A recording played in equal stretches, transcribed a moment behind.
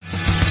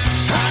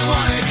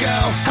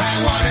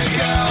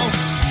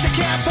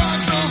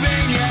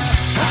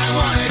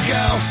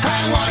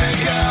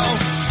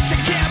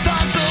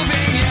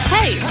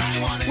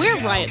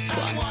Riot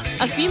Squad,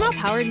 a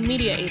female-powered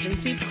media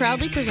agency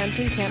proudly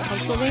presenting Camp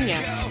Pennsylvania,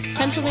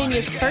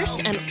 Pennsylvania's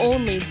first and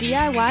only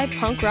DIY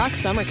punk rock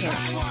summer camp.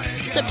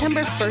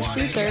 September 1st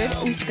through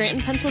 3rd in Scranton,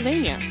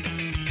 Pennsylvania.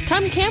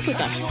 Come camp with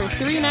us for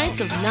 3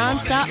 nights of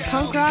non-stop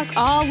punk rock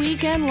all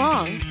weekend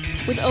long,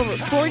 with over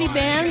 40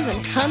 bands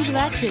and tons of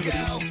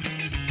activities.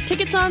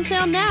 Tickets on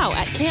sale now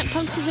at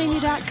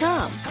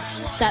camppunksylvania.com.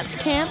 That's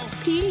camp,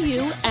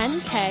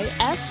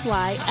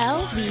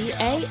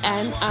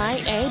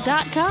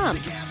 PUNKSYLVANIA.com.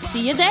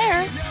 See you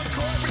there.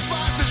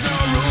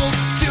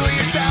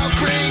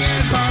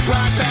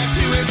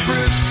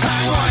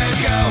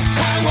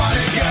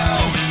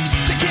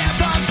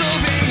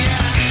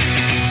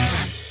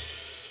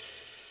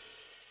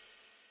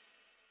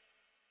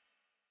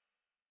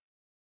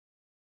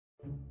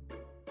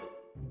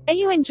 Are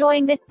you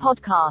enjoying this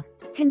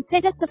podcast?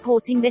 Consider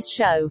supporting this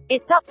show.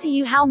 It's up to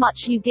you how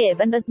much you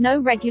give and there's no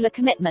regular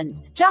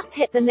commitment. Just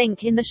hit the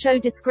link in the show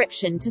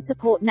description to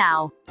support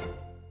now.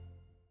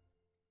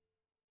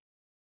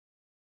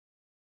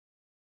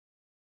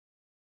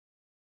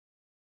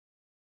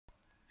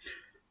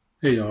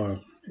 Hey y'all,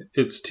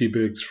 it's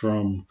T-Biggs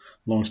from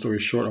Long Story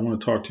Short. I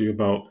want to talk to you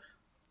about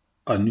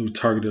a new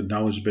targeted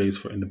knowledge base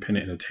for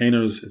independent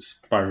entertainers,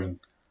 aspiring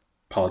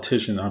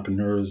politicians,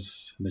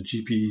 entrepreneurs in the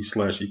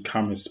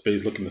GP/e-commerce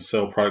space looking to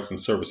sell products and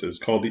services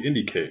called the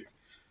Indie Cave.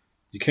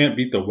 You can't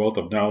beat the wealth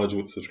of knowledge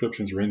with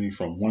subscriptions ranging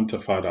from $1 to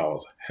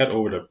 $5. Head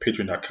over to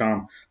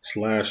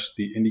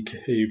patreon.com/the Indie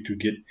Cave to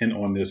get in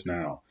on this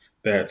now.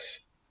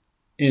 That's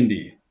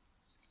Indie,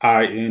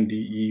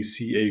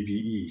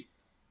 INDECAVE.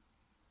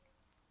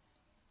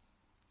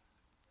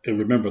 And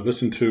remember,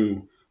 listen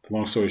to the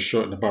Long Story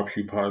Short and the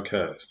Barbecue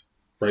Podcast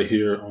right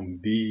here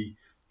on the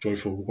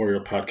Joyful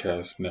Warrior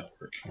Podcast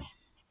Network.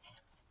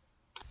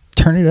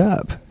 Turn it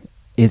up.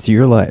 It's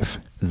Your Life,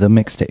 the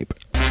mixtape.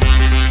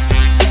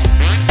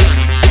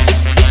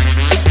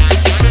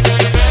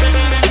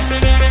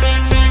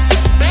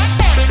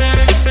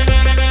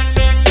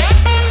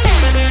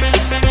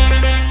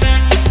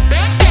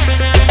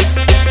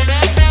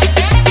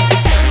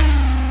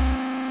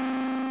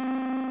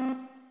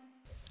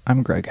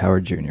 I'm Greg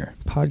Howard Jr.,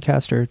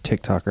 podcaster,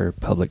 TikToker,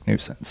 public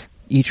nuisance.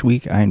 Each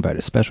week, I invite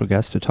a special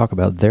guest to talk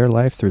about their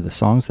life through the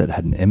songs that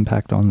had an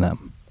impact on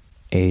them.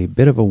 A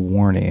bit of a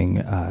warning,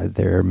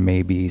 there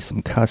may be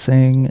some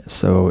cussing,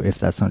 so if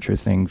that's not your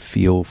thing,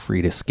 feel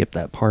free to skip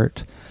that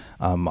part.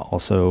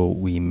 Also,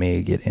 we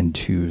may get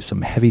into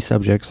some heavy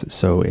subjects,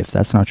 so if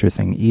that's not your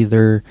thing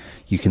either,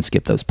 you can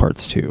skip those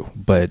parts too.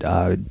 But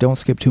don't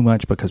skip too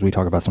much because we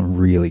talk about some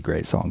really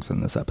great songs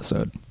in this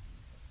episode.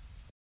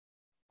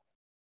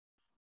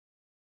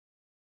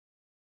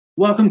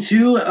 Welcome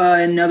to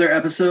another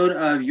episode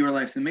of Your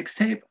Life, the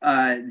Mixtape.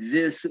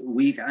 This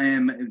week, I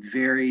am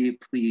very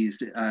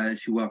pleased to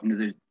welcome to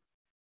the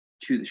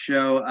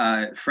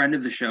show, friend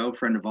of the show,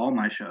 friend of all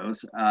my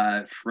shows,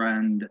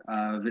 friend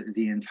of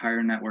the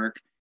entire network,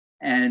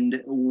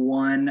 and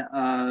one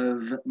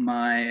of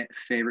my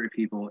favorite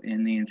people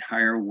in the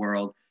entire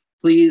world.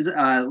 Please,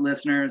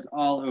 listeners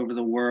all over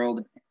the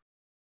world,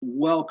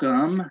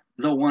 welcome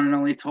the one and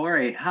only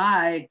Tori.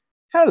 Hi.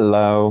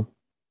 Hello.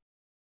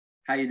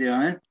 How you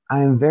doing?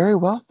 I am very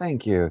well,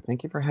 thank you.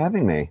 Thank you for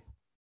having me.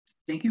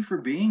 Thank you for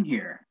being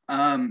here.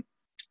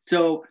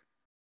 So,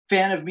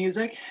 fan of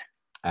music?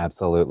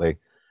 Absolutely.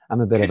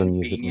 I'm a bit of a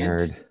music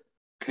nerd.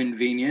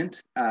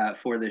 Convenient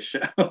for this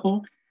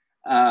show.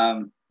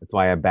 That's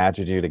why I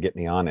badgered you to get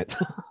me on it.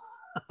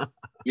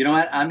 You know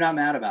what? I'm not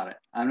mad about it.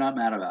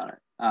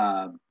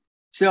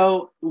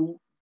 So,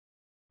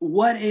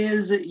 what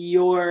is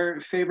your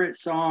favorite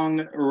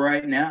song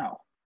right now?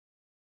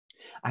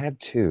 I have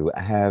two.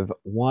 I have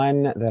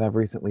one that I've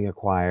recently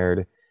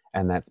acquired,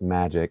 and that's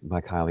Magic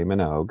by Kylie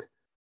Minogue.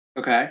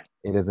 Okay.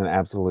 It is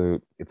it's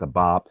a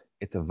bop,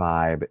 it's a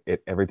vibe.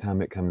 Every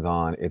time it comes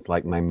on, it's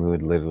like my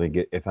mood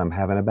literally if I'm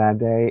having a bad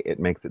day, it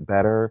makes it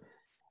better.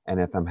 And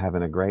if I'm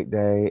having a great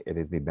day, it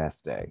is the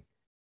best day.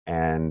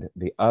 And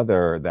the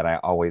other that I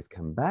always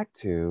come back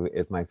to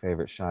is my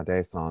favorite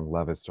Sade song,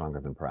 Love is Stronger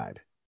Than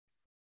Pride.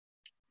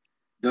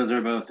 Those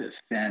are both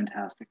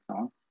fantastic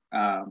songs.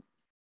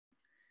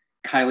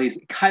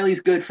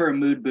 Kylie's good for a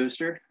mood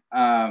booster.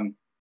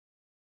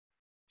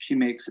 She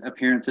makes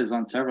appearances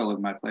on several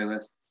of my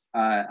playlists,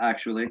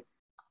 actually.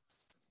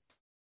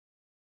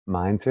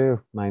 Mine too.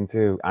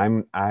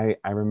 I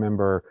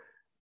remember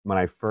when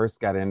I first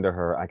got into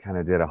her, I kind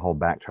of did a whole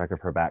backtrack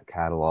of her back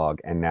catalog,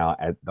 and now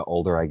the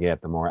older I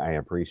get, the more I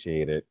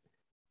appreciate it.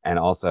 And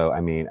also,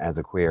 I mean, as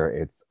a queer,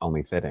 it's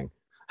only fitting.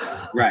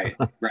 Right.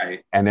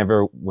 And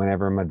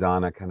whenever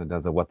Madonna kind of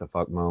does a what the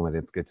fuck moment,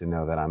 it's good to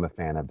know that I'm a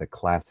fan of the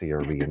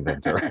classier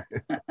reinventor.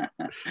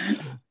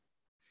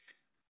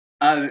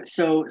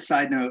 So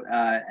side note,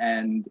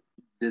 and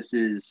this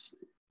is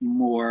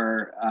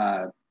more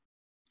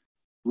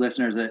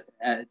listeners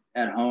at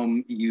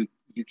home, you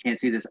can't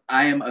see this.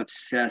 I am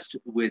obsessed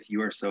with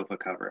your sofa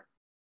cover.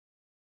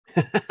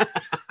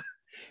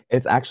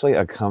 It's actually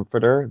a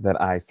comforter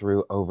that I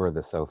threw over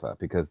the sofa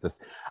because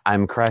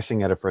I'm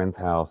crashing at a friend's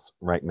house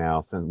right now.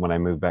 Since when I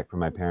moved back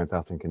from my parents'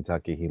 house in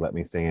Kentucky, he let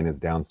me stay in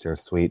his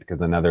downstairs suite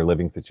because another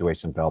living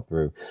situation fell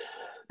through.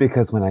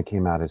 Because when I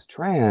came out as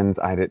trans,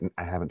 I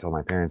haven't told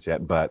my parents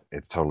yet, but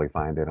it's totally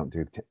fine. They don't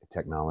do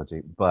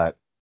technology. But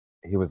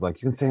he was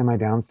like, you can stay in my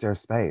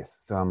downstairs space.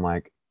 So I'm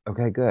like,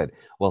 okay, good.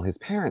 Well, his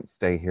parents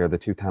stay here the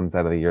 2 times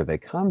out of the year they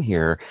come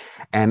here.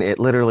 And it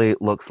literally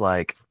looks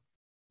like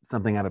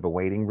something out of a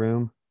waiting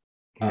room.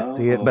 Can't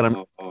see it, but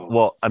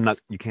I'm not,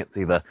 you can't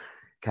see the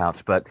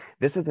couch, but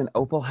this is an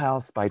Opal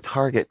House by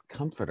Target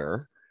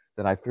comforter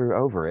that I threw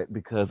over it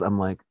because I'm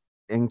like,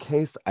 in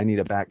case I need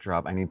a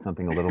backdrop, I need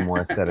something a little more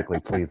aesthetically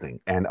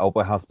pleasing. And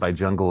Opal House by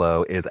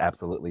Jungalow is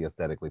absolutely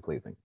aesthetically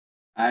pleasing.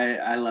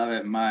 I love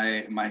it.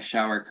 My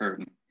shower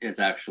curtain is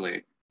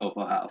actually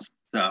Opal House.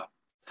 So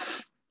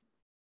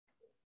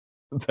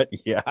But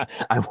yeah,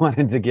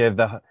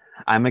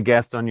 I'm a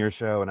guest on your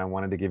show and I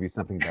wanted to give you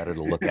something better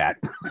to look at.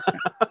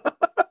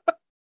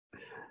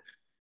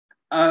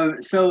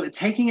 So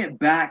taking it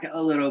back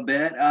a little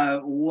bit,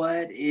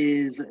 what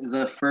is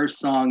the first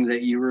song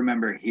that you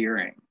remember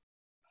hearing?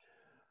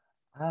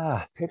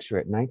 Picture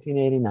it,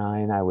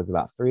 1989. I was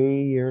about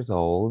 3 years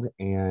old,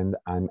 and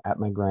I'm at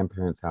my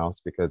grandparents'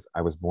 house because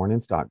I was born in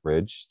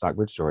Stockbridge,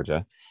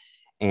 Georgia,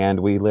 and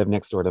we live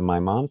next door to my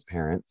mom's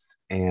parents,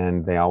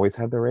 and they always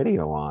had the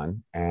radio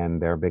on, and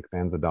they're big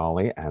fans of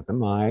Dolly, as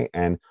am I,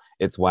 and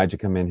it's Why'd You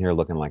Come In Here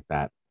Looking Like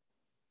That?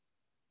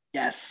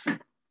 Yes, I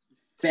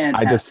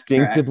fantastic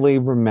distinctively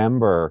track.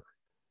 remember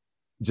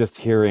just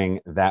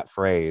hearing that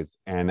phrase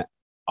and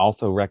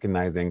also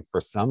recognizing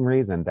for some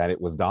reason that it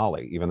was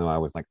Dolly, even though I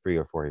was like 3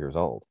 or 4 years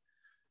old.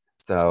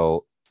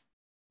 So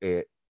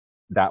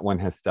that one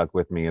has stuck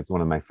with me. It's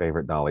one of my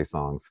favorite Dolly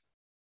songs.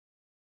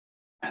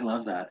 I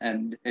love that.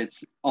 And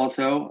it's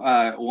also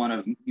one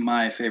of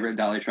my favorite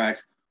Dolly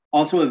tracks.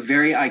 Also a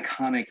very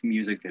iconic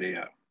music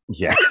video.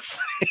 Yes.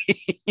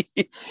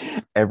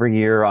 Every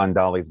year on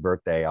Dolly's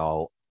birthday,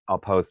 I'll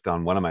post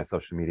on one of my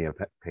social media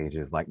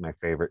pages like my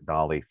favorite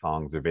Dolly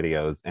songs or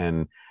videos,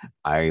 and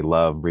I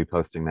love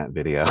reposting that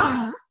video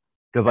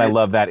because I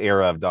love that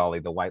era of Dolly,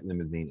 the white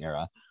limousine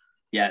era.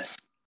 Yes.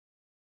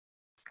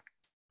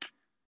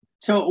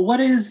 So what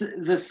is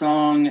the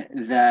song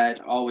that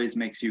always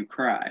makes you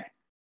cry?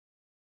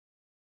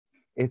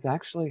 It's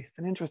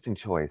an interesting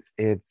choice.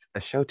 It's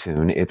a show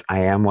tune. It's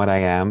I Am What I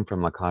Am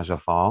from La Cage aux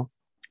Folles,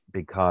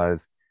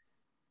 because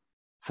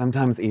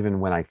sometimes even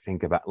when I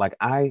think about, like,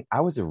 I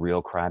was a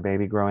real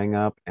crybaby growing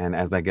up, and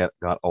as I got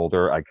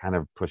older, I kind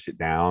of push it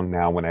down.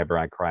 Now whenever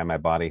I cry, my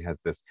body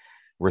has this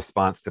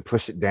response to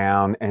push it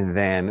down, and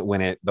then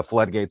when the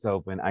floodgates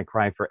open, I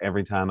cry for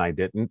every time I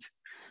didn't.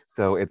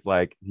 So it's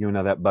like, you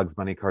know, that Bugs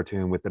Bunny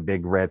cartoon with the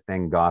big red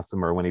thing,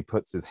 Gossamer, when he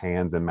puts his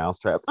hands in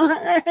mousetraps.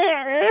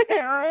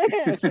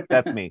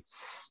 That's me.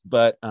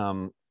 But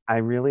I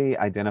really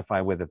identify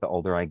with it the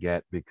older I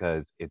get,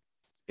 because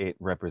it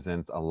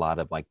represents a lot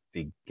of like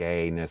the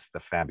gayness,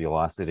 the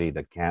fabulosity,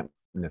 the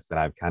campness that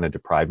I've kind of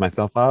deprived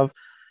myself of.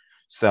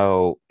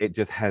 So it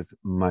just has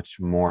much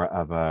more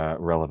of a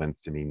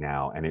relevance to me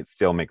now. And it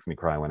still makes me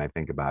cry when I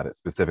think about it,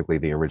 specifically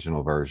the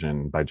original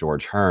version by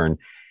George Hearn.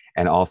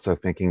 And also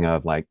thinking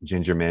of like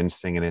Ginger Minj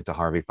singing it to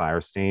Harvey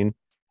Firestein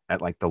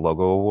at like the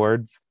Logo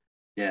Awards.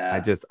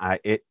 Yeah.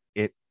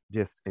 It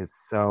just is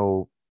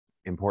so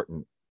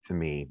important to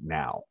me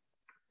now.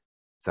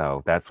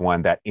 So that's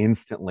one that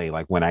instantly,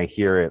 like when I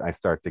hear it, I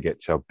start to get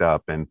choked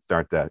up and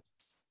start to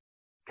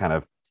kind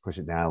of push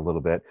it down a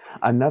little bit.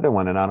 Another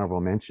one, an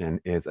honorable mention,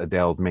 is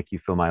Adele's Make You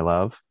Feel My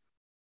Love.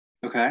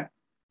 Okay.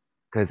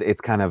 Because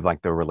it's kind of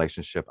like the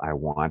relationship I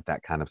want,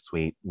 that kind of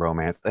sweet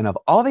romance. And of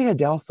all the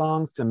Adele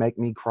songs to make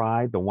me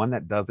cry, the one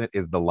that does it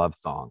is the love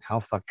song.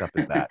 How fucked up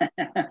is that?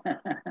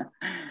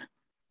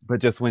 But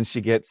just when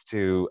she gets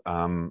to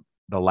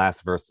the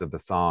last verse of the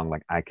song,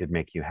 like, I could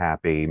make you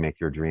happy, make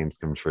your dreams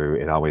come true,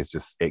 it always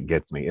it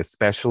gets me,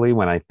 especially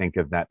when I think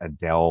of that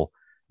Adele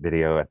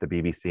video at the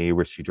BBC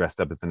where she dressed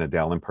up as an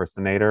Adele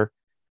impersonator.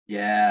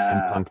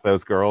 Yeah. And punked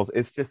those girls.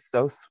 It's just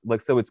so,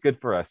 like, so it's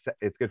good for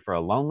a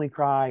lonely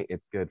cry,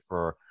 it's good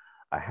for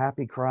a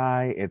happy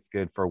cry, it's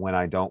good for when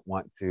I don't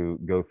want to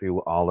go through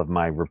all of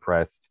my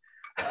repressed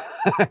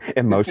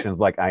emotions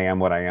like I Am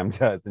What I Am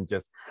does, and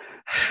just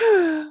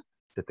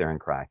sit there and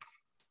cry.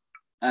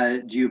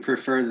 Do you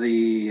prefer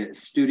the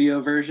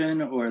studio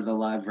version or the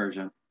live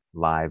version?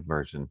 Live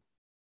version.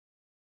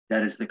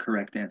 That is the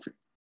correct answer.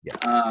 Yes.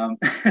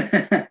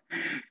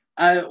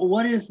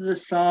 What is the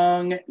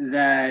song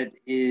that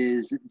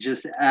is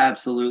just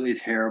absolutely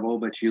terrible,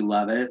 but you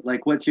love it?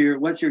 Like, what's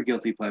your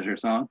guilty pleasure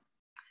song?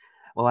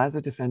 Well, as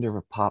a defender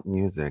of pop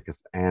music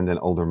and an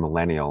older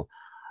millennial,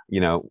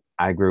 you know,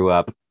 I grew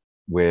up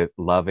with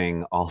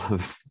loving all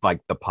of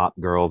like the pop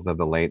girls of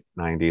the late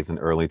 90s and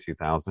early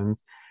 2000s.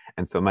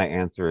 And so my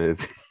answer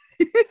is,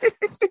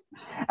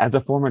 as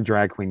a former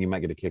drag queen, you might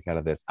get a kick out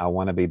of this. I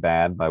Want to Be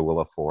Bad by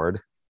Willa Ford.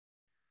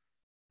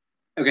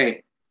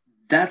 Okay,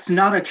 that's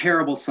not a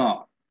terrible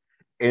song.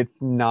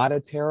 It's not a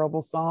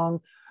terrible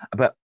song,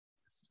 but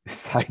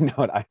side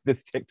note,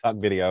 this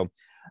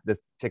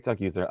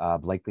TikTok user,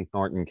 Blakely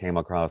Thornton, came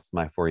across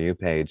my For You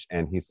page,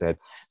 and he said,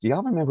 "Do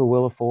y'all remember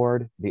Willa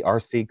Ford, the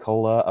RC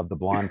Cola of the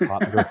blonde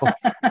pop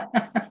girls?"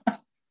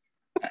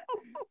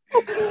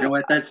 You know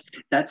what?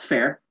 That's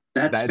fair.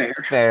 That's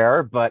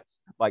fair, but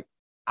like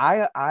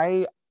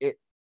I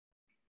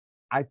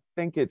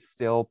think it's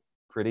still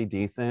pretty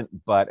decent,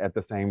 but at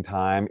the same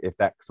time, if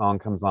that song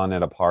comes on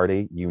at a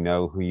party, you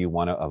know who you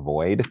want to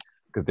avoid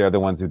because they're the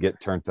ones who get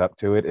turned up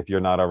to it if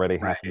you're not already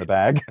half in the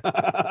bag.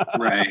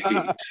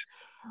 Right.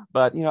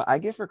 But, I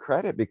give her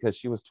credit because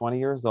she was 20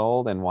 years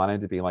old and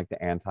wanted to be like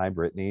the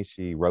anti-Britney.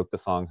 She wrote the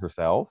song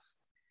herself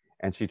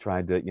and she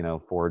tried to,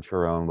 forge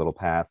her own little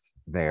path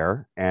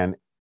there. And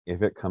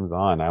if it comes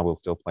on, I will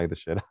still play the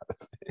shit out of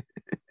it.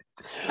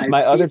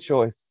 My other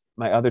choice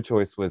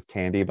was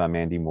Candy by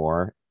Mandy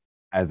Moore.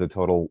 As a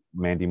total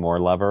Mandy Moore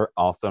lover,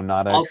 also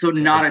not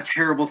a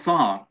terrible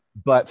song.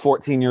 But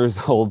 14 years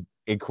old,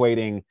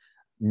 equating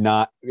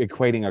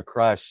a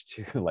crush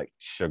to like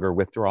sugar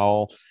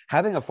withdrawal.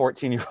 Having a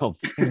 14-year-old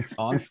sing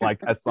songs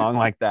like a song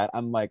like that,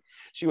 I'm like,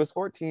 she was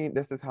 14.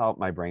 This is how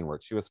my brain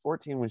works. She was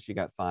 14 when she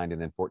got signed,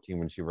 and then 14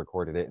 when she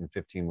recorded it, and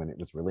 15 when it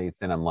was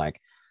released. And I'm like,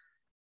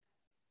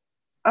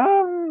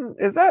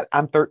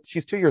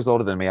 she's 2 years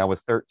older than me. I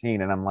was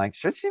 13, and I'm like,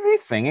 should she be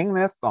singing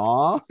this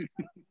song?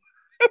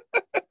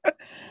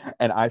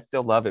 And I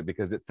still love it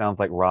because it sounds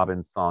like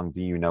Robin's song,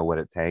 Do You Know What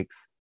It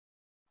Takes?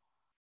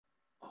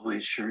 Oh,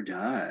 it sure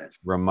does.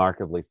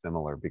 Remarkably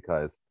similar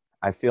because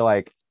I feel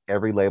like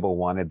every label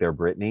wanted their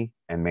Britney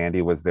and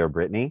Mandy was their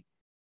Britney.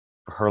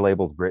 Her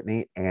label's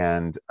Britney.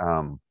 And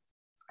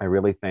I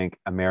really think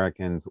the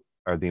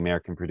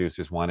American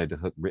producers wanted to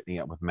hook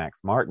Britney up with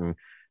Max Martin,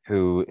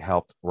 who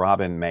helped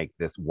Robin make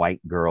this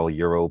white girl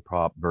Euro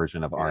pop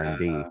version of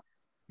R&B.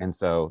 And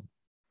so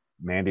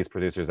Mandy's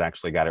producers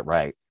actually got it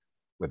right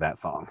with that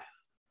song.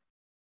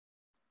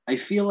 I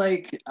feel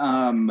like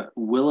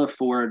Willa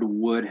Ford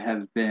would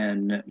have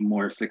been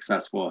more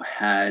successful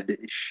had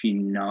she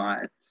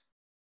not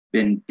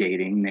been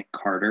dating Nick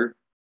Carter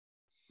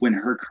when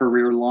her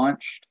career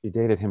launched. She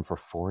dated him for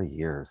 4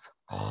 years.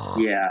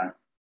 Yeah.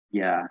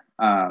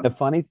 The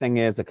funny thing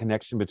is a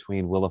connection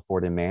between Willa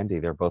Ford and Mandy.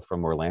 They're both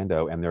from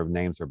Orlando, and their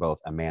names are both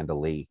Amanda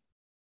Lee.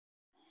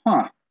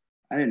 Huh.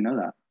 I didn't know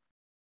that.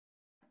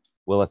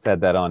 Willa said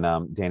that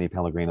on Danny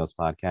Pellegrino's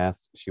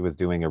podcast. She was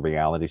doing a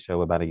reality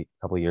show about a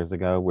couple of years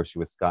ago where she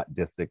was Scott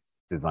Disick's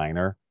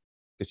designer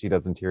because she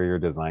does interior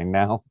design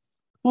now.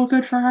 Well,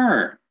 good for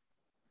her.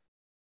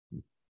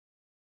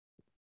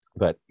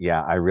 But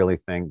yeah, I really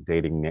think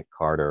dating Nick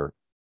Carter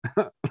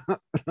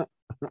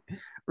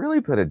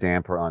really put a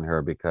damper on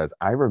her because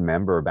I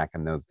remember back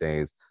in those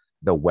days,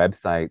 the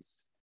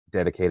websites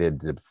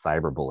dedicated to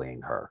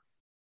cyberbullying her.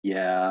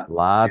 Yeah.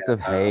 Lots of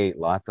hate,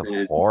 lots of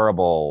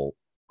horrible...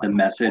 The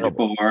message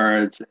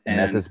boards. The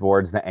message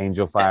boards, the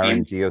Angel Fire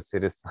and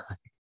GeoCities.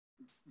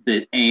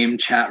 The AIM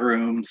chat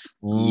rooms.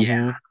 Mm-hmm.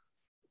 Yeah.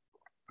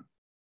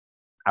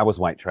 I was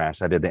white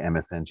trash. I did the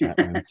MSN chat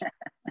rooms.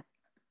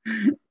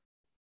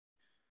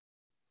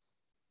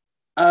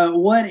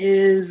 What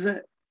is,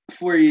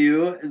 for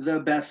you,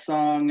 the best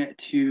song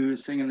to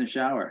sing in the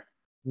shower?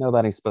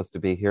 Nobody's Supposed to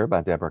Be Here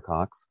by Deborah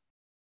Cox.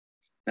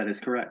 That is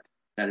correct.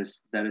 That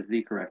is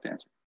the correct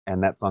answer.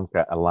 And that song's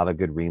got a lot of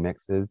good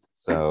remixes.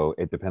 So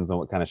it depends on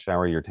what kind of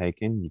shower you're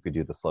taking. You could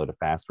do the slow to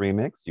fast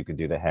remix. You could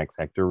do the Hex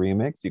Hector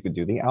remix. You could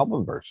do the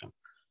album version.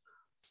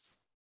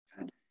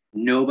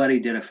 Nobody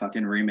did a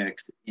fucking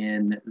remix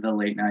in the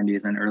late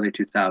 90s and early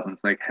 2000s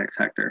like Hex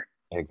Hector.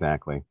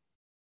 Exactly.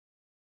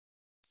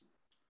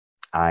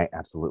 I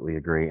absolutely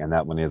agree. And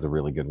that one is a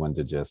really good one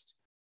to just...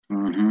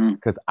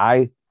 Because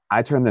I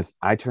turn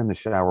the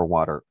shower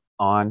water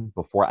on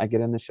before I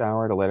get in the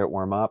shower to let it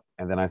warm up.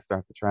 And then I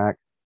start the track.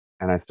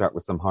 And I start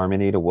with some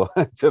harmony to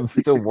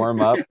warm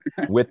up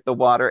with the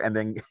water, and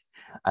then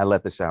I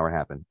let the shower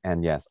happen.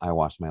 And yes, I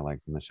wash my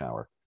legs in the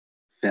shower.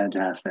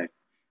 Fantastic.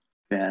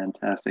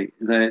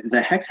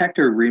 The Hex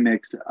Hector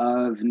remix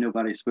of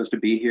Nobody's Supposed to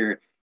Be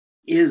Here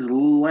is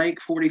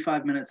like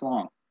 45 minutes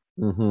long.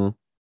 Mm-hmm.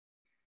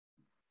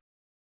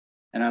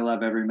 And I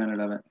love every minute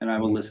of it. And I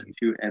will listen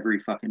to every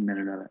fucking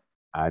minute of it.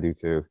 I do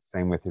too.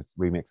 Same with his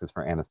remixes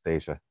for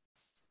Anastasia.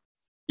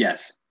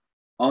 Yes.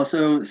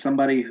 Also,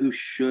 somebody who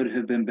should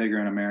have been bigger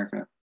in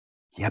America.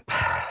 Yep,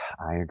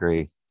 I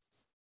agree.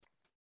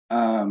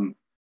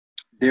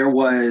 There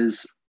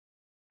was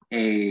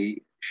a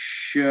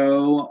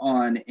show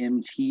on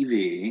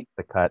MTV.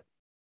 The Cut.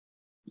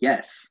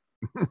 Yes.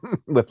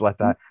 With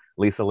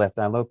Lisa Left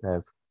Eye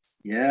Lopez.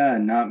 Yeah,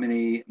 not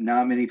many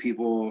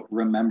people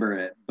remember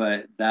it,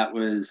 but that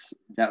was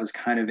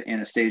kind of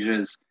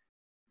Anastasia's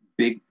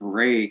big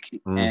break,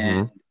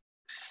 and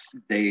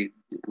they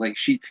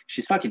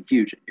she's fucking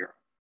huge in Europe.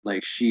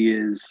 Like she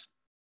is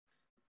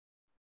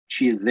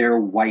their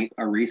white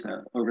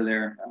Aretha over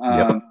there.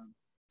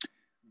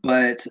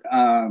 But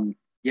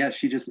yeah,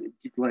 she just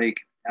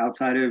like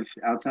outside of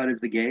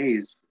the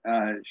gays,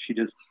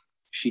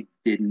 she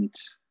didn't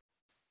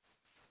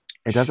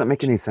It doesn't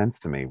make any sense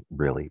to me,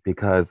 really,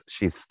 because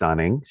she's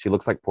stunning. She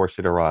looks like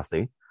Portia de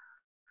Rossi.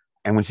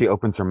 And when she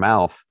opens her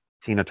mouth,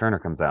 Tina Turner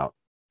comes out,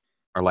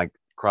 or like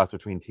cross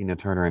between Tina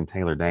Turner and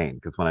Taylor Dane.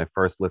 Because when I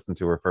first listened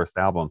to her first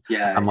album,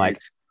 Yeah, I'm like,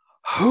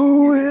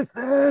 who is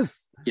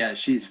this? Yeah,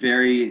 she was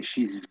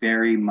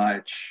very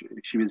much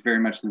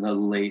the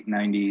late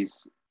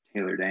 90s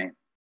Taylor Dane.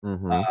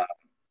 Mm-hmm.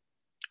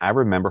 I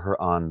remember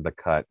her on The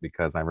Cut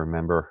because I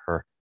remember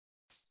her.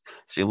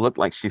 She looked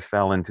like she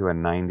fell into a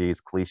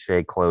 90s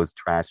cliche clothes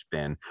trash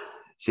bin.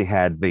 She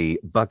had the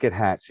bucket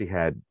hat, she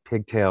had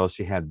pigtails,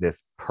 she had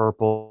this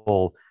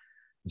purple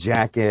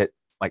jacket,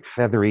 like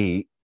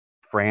feathery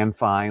Fran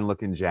Fine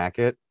looking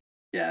jacket.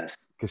 Yes.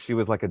 Because she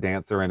was like a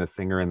dancer and a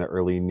singer in the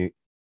early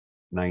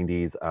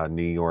 90s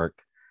New York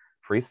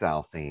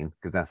freestyle scene,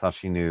 because that's how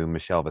she knew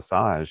Michelle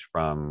Visage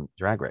from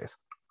Drag Race.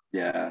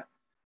 Yeah.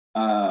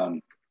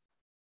 I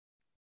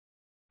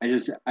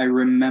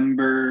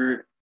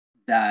remember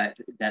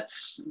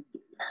that's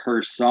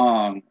her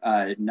song,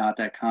 Not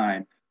That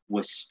Kind,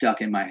 was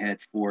stuck in my head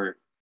for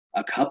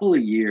a couple of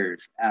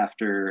years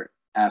after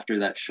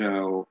that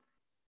show.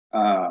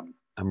 I'm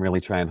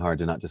really trying hard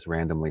to not just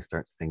randomly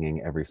start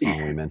singing every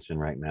song we mention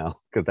right now,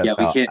 because that's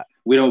we can't.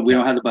 We don't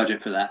have the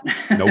budget for that.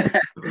 Nope.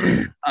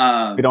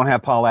 We don't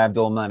have Paul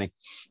Abdul money.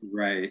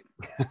 Right.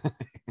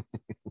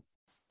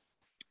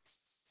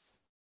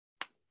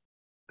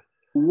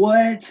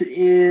 What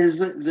is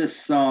the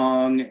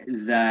song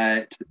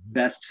that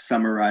best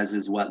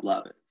summarizes what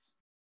love is?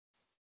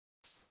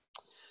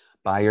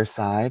 By Your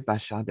Side by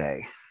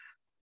Sade.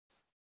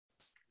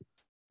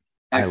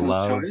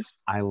 Excellent choice.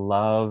 I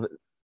love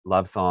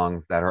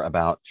songs that are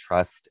about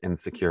trust and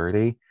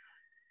security.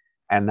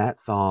 And that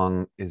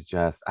song is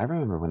just, I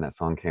remember when that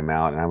song came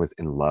out and I was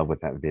in love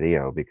with that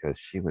video because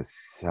she was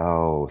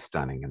so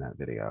stunning in that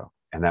video.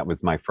 And that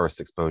was my first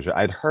exposure.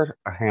 I'd heard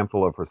a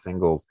handful of her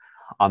singles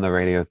on the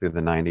radio through the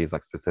 90s,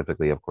 like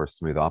specifically, of course,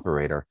 Smooth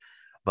Operator.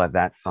 But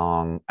that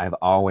song, I've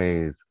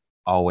always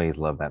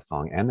loved that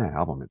song and that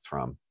album it's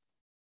from,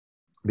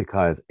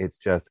 because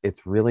it's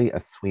really a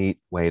sweet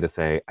way to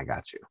say, I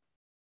got you.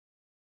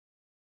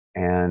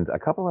 And a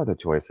couple other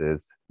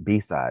choices,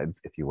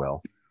 B-sides, if you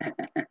will.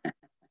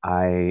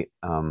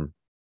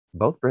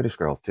 Both British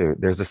girls too.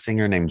 There's a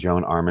singer named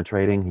Joan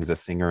Armatrading, who's a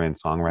singer and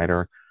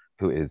songwriter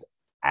who is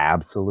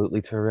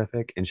absolutely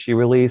terrific. And she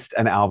released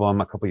an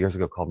album a couple years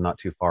ago called Not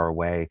Too Far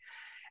Away.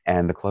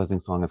 And the closing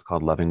song is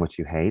called Loving What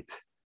You Hate.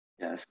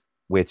 Yes.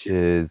 Which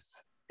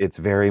is, it's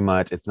very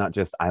much, it's not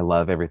just I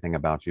love everything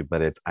about you,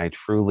 but it's I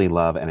truly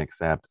love and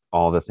accept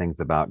all the things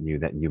about you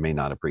that you may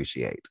not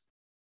appreciate.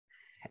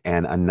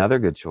 And another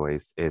good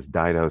choice is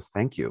Dido's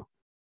Thank You,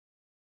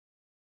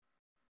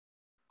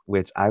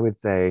 which I would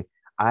say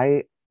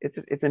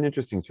it's an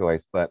interesting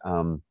choice, but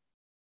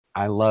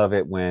I love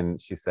it when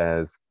she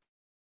says,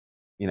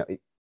 you know,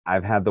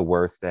 I've had the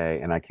worst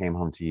day and I came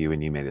home to you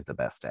and you made it the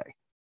best day.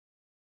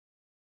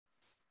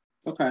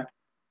 Okay.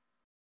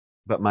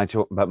 But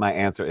my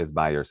answer is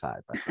By Your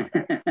Side.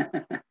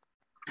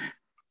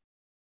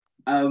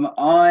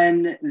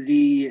 On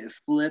the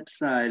flip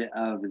side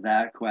of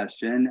that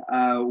question,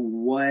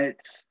 what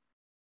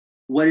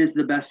is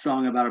the best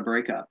song about a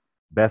breakup?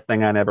 Best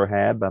Thing I Never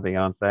Had by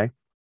Beyonce.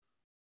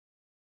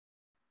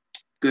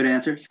 Good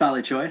answer.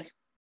 Solid choice.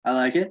 I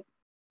like it.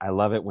 I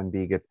love it when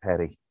B gets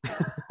petty.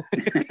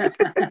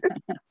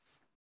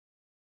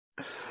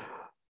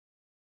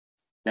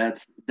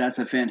 That's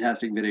a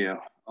fantastic video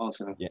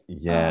also.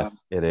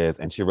 Yes, it is.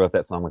 And she wrote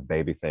that song with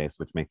Babyface,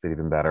 which makes it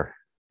even better.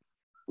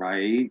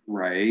 Right.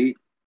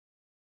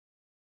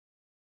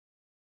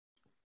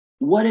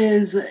 What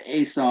is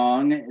a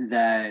song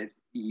that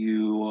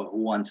you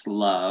once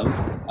loved,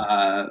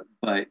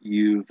 but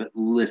you've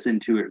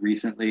listened to it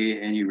recently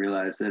and you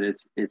realize that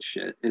it's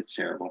shit, it's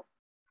terrible?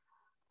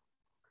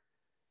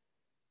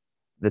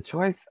 The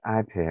choice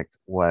I picked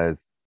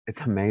was,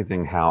 it's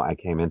amazing how I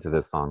came into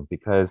this song,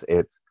 because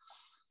it's,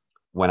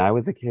 when I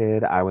was a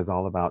kid, I was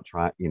all about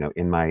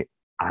in my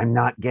I'm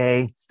not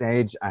gay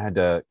stage, I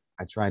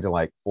tried to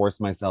like force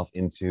myself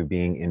into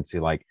being into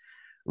like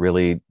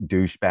really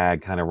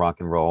douchebag kind of rock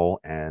and roll.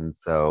 And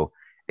so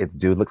it's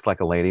Dude Looks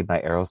Like a Lady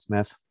by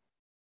Aerosmith.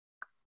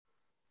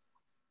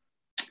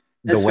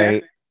 That's the way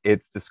fair.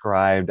 It's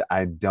described,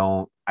 I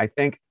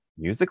think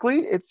musically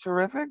it's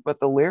terrific, but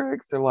the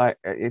lyrics are like,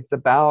 it's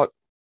about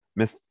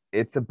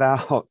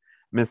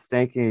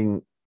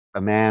mistaking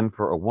a man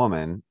for a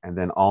woman, and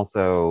then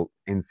also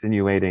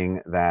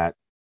insinuating that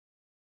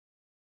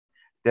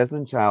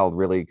Desmond Child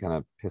really kind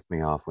of pissed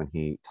me off when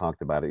he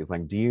talked about it. He's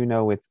like, do you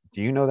know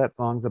that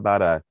song's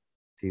about a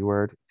T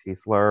word, T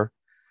slur?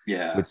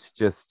 Yeah. Which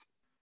just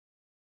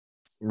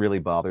really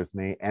bothers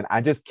me. And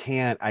I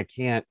can't,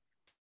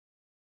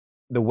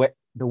 the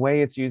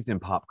way it's used in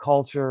pop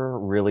culture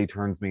really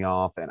turns me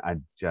off, and I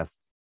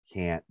just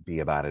can't be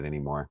about it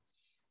anymore.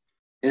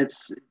 It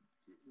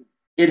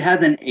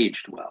hasn't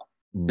aged well.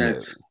 No.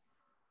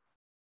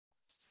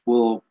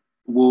 We'll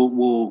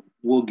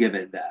give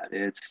it that.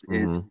 It's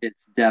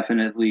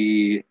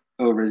definitely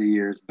over the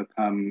years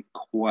become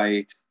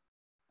quite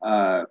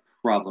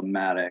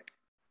problematic.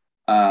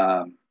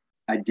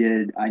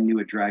 I knew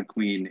a drag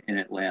queen in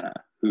Atlanta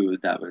who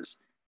that was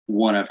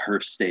one of her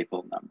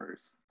staple numbers.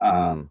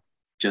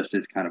 Just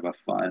as kind of a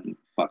fun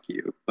fuck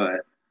you.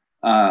 But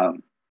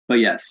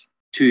yes,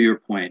 to your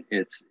point,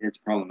 it's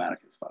problematic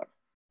as fuck.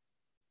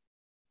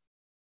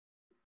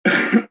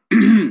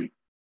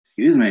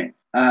 Excuse me.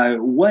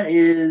 What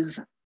is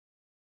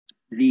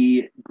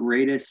the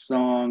greatest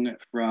song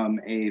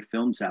from a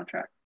film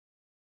soundtrack?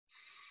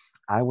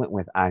 I went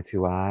with Eye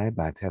to Eye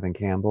by Tevin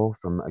Campbell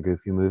from A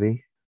Goofy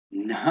Movie.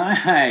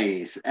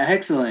 Nice.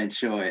 Excellent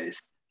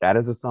choice. That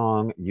is a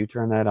song, you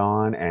turn that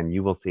on and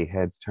you will see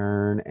heads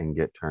turn and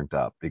get turned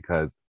up,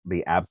 because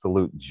the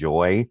absolute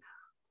joy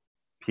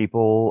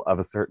people of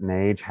a certain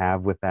age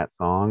have with that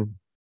song,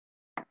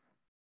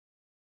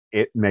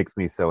 it makes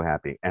me so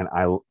happy. And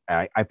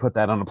I put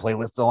that on a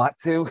playlist a lot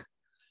too.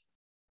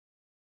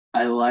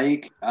 I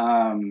like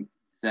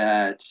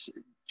that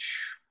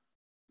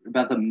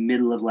about the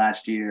middle of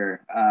last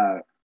year,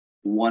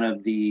 one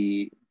of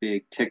the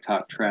big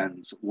TikTok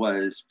trends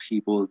was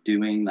people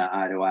doing the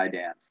eye to eye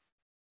dance.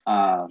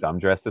 I'm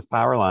dressed as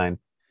Powerline.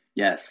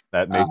 Yes.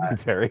 That made me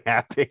very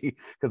happy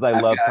because I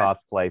love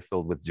cosplay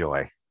filled with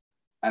joy.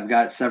 I've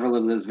got several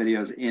of those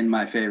videos in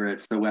my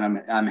favorites. So when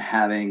I'm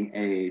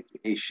having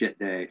a shit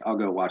day, I'll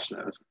go watch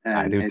those. And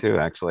I do too,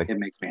 actually. It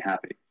makes me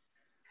happy.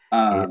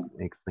 It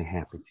makes me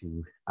happy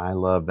too. I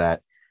love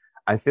that.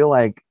 I feel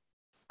like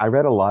I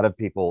read a lot of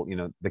people,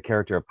 the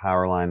character of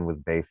Powerline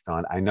was based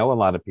on, I know a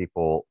lot of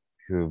people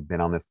who've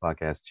been on this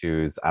podcast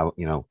choose,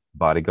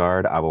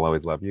 Bodyguard, I Will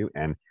Always Love You,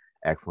 and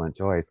excellent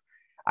choice.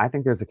 I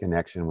think there's a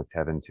connection with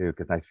Tevin too,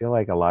 because I feel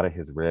like a lot of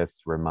his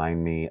riffs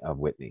remind me of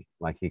Whitney.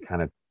 Like he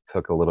kind of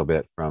took a little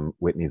bit from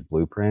Whitney's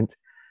blueprint.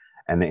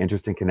 And the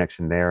interesting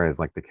connection there is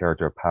like the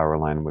character of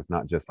Powerline was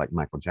not just like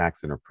Michael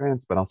Jackson or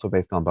Prince, but also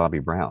based on Bobby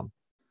Brown.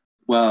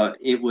 Well,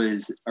 it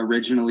was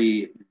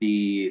originally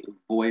the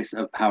voice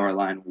of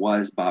Powerline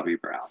was Bobby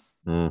Brown.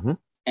 Mm-hmm.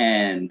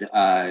 And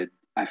I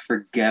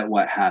forget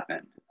what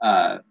happened,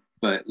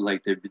 but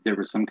like there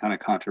was some kind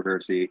of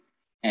controversy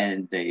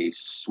and they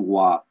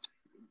swapped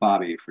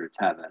Bobby for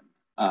Tevin.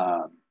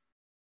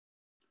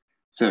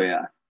 So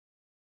yeah.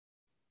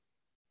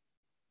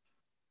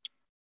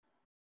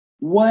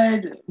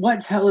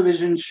 What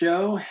television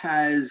show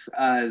has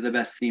the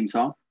best theme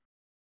song?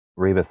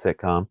 Reba's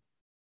sitcom.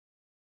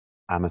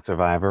 I'm a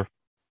Survivor.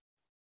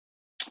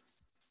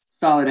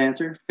 Solid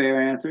answer.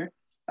 Fair answer.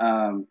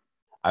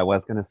 I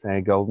was going to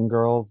say Golden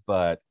Girls,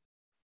 but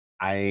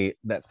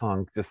that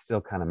song just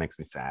still kind of makes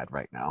me sad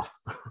right now.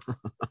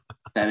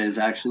 That is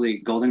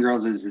actually, Golden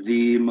Girls is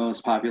the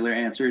most popular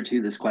answer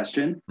to this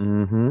question.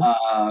 Mm-hmm.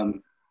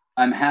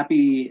 I'm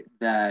happy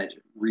that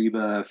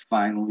Reba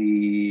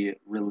finally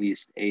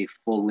released a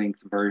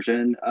full-length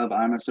version of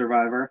I'm a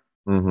Survivor.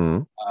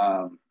 Mm-hmm.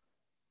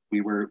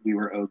 We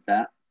were owed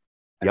that.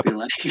 Yep. I feel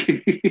like.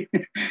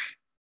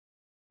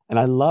 And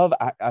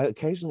I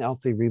occasionally I'll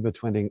see Reba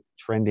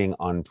trending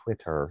on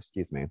Twitter,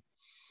 excuse me.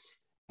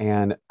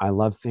 And I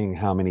love seeing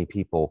how many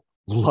people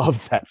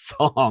love that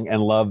song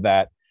and love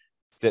that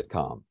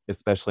sitcom,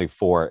 especially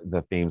for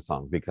the theme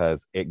song,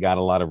 because it got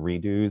a lot of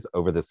redos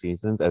over the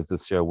seasons as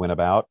this show went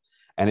about,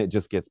 and it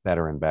just gets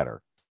better and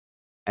better.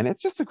 And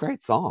it's just a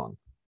great song.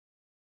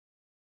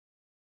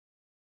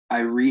 I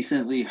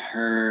recently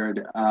heard,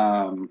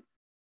 because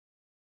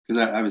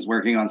I was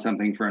working on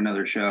something for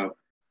another show,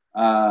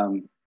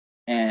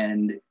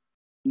 and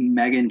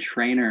Meghan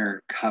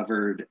Trainor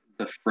covered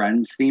the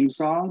Friends theme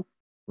song,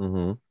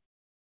 mm-hmm.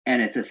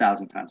 and it's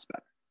 1,000 times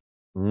better.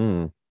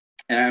 Mm.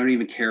 And I don't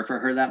even care for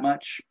her that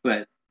much,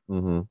 but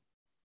mm-hmm.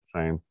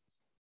 Same.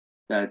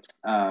 That's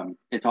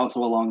it's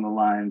also along the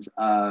lines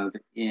of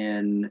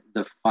in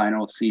the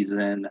final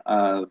season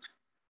of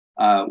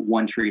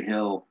One Tree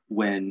Hill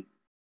when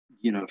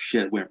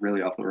shit went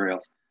really off the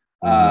rails.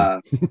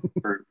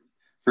 Mm-hmm.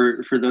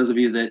 For those of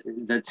you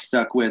that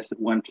stuck with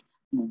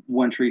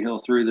One Tree Hill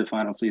through the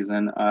final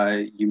season,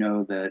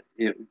 that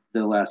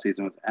the last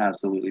season was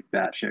absolutely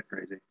batshit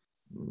crazy.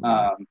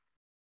 Mm-hmm.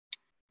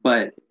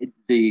 But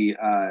the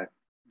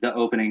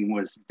opening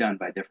was done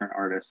by different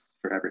artists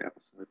for every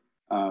episode.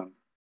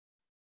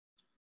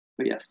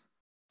 But yes,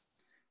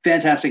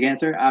 fantastic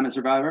answer. I'm a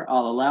Survivor.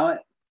 I'll allow it.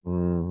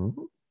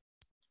 Mm-hmm.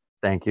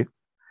 Thank you.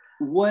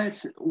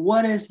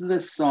 What is the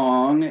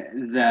song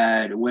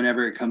that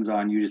whenever it comes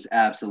on, you just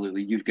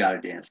absolutely, you've got to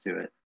dance to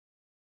it?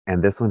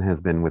 And this one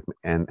has been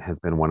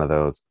one of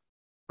those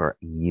for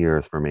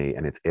years for me,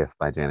 and it's If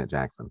by Janet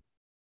Jackson.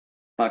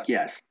 Fuck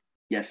yes.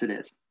 Yes, it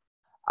is.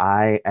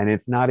 And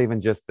it's not even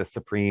just the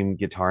supreme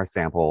guitar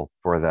sample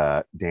for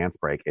the dance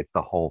break, it's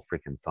the whole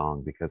freaking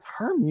song, because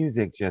her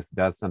music just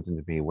does something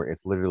to me where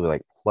it's literally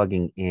like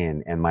plugging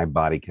in and my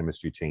body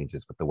chemistry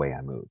changes with the way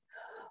I move.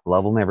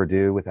 Love Will Never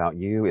Do Without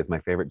You is my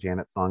favorite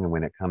Janet song, and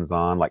when it comes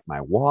on, like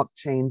my walk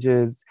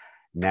changes.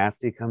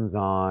 Nasty comes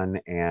on,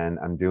 and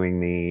I'm doing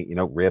the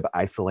rib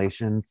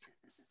isolations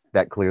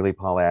that clearly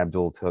Paula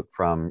Abdul took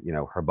from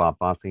her Bob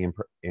Fosse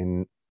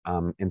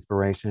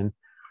inspiration.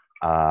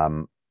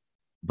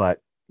 But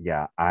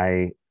yeah,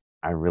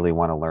 I really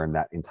want to learn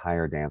that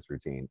entire dance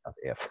routine of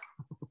If.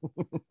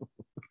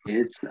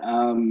 It's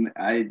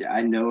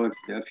I know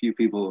a few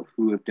people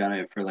who have done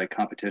it for like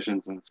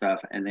competitions and stuff,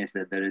 and they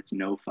said that it's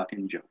no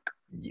fucking joke.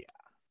 Yeah.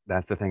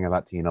 That's the thing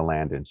about Tina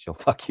Landon. She'll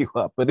fuck you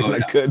up, but in Oh a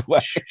yeah, good way.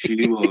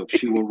 she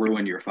will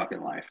ruin your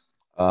fucking life.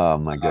 Oh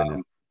my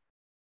goodness.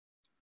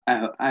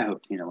 I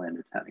hope Tina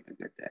Landon's having a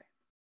good day.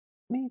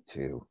 Me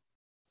too.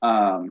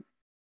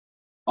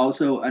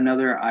 Also,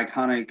 another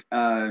iconic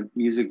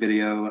music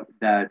video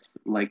that's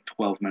like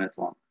 12 minutes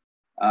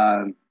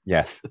long.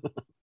 Yes.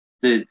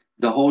 The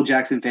whole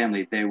Jackson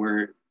family, they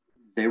were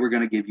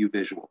going to give you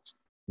visuals.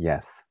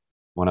 Yes.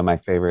 One of my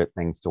favorite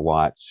things to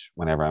watch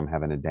whenever I'm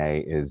having a day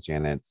is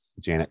Janet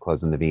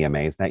closing the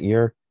VMAs that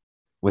year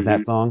with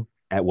that song.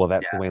 And, well,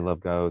 that's the way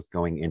love goes,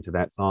 going into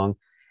that song.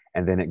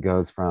 And then it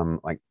goes from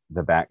like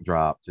the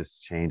backdrop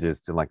just changes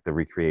to like the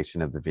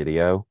recreation of the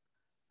video,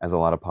 as a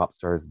lot of pop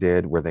stars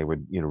did, where they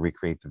would,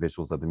 recreate the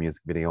visuals of the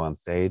music video on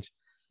stage.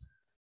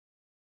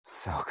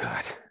 So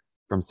good.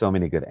 From so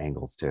many good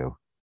angles too.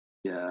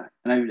 Yeah.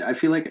 And I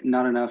feel like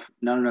not enough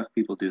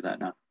people do that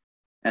now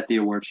at the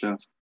award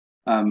shows.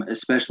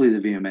 Especially the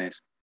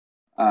VMAs.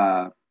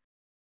 The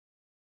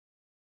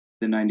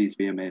 90s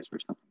VMAs were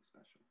something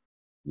special.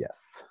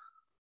 Yes.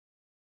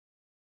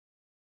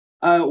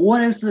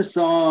 What is the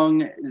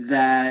song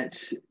that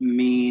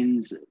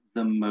means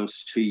the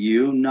most to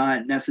you?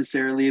 Not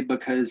necessarily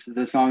because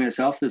the song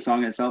itself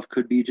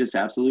could be just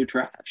absolute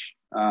trash.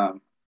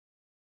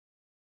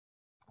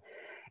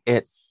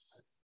 It's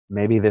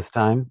Maybe This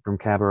Time from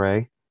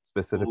Cabaret,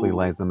 specifically Ooh.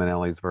 Liza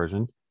Minnelli's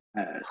version.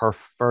 Her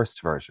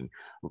first version.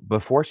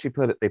 Before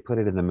they put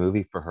it in the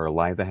movie for her,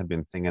 Liza had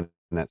been singing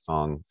that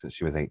song since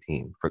she was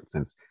 18,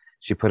 since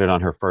she put it on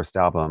her first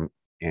album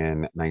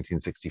in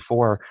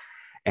 1964.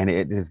 And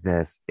it's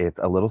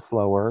a little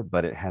slower,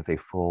 but it has a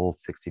full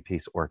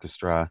 60-piece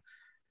orchestra.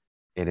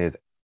 It's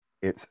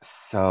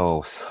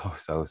so, so,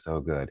 so, so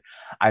good.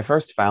 I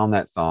first found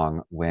that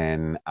song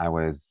when I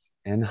was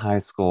in high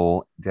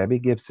school. Debbie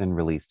Gibson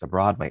released a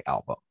Broadway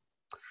album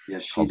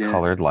called did.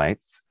 Colored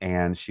Lights,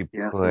 and she put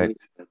Absolutely.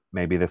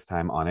 Maybe This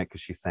Time on it because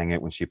she sang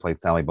it when she played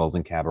Sally Bowles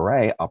in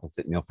Cabaret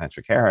opposite Neil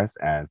Patrick Harris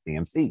as the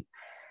MC.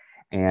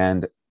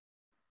 And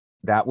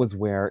that was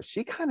where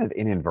she kind of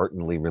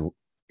inadvertently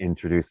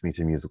introduced me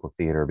to musical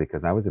theater,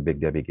 because I was a big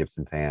Debbie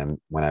Gibson fan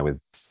I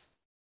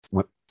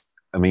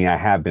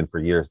have been for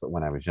years, but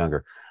when I was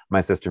younger.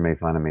 My sister made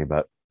fun of me,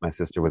 but my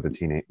sister was a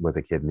kid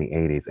in the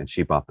 80s, and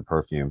she bought the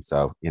perfume.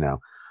 So,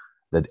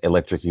 the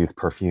Electric Youth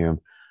perfume.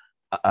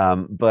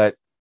 But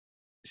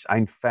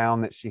I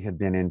found that she had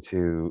been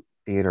into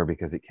theater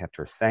because it kept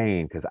her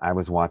sane, because I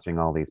was watching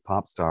all these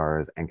pop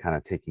stars and kind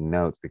of taking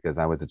notes, because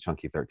I was a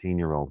chunky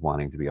 13-year-old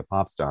wanting to be a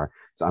pop star.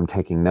 So I'm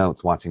taking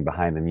notes, watching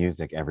behind the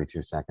music every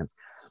 2 seconds.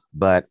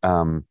 But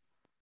I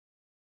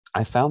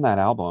found that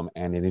album,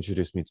 and it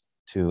introduced me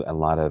to a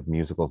lot of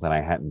musicals that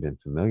I hadn't been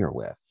familiar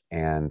with.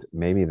 And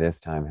Maybe This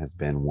Time has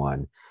been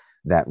one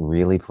that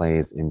really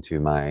plays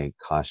into my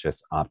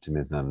cautious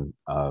optimism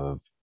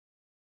of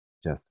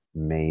just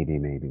maybe,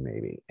 maybe,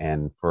 maybe.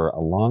 And for a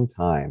long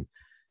time,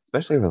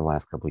 especially over the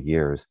last couple of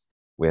years,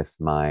 with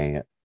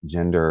my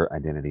gender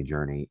identity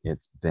journey,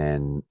 it's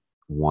been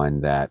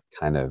one that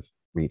kind of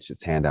reached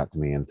its hand out to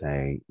me and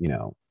say,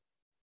 you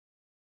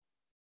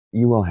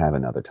will have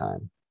another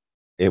time.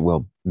 It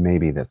will,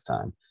 maybe this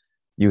time.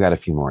 You got a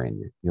few more in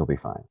you. You'll be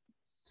fine.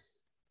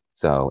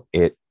 So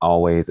it's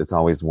always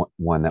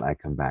one that I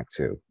come back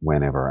to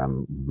whenever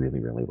I'm really,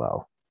 really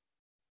low.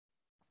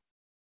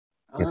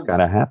 It's got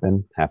to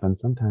happen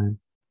sometime.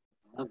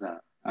 I love that.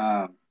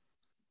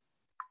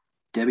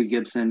 Debbie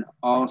Gibson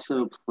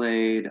also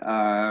played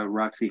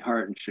Roxy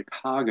Hart in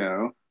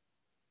Chicago,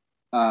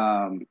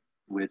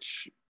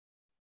 which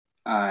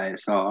I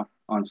saw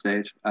on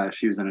stage.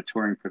 She was in a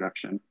touring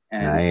production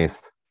and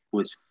Nice.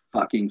 was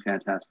fucking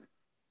fantastic.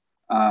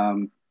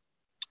 And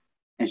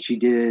she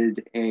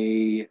did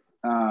a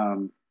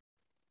kind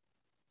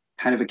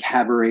of a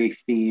cabaret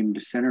themed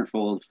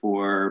centerfold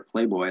for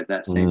Playboy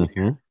that same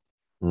year,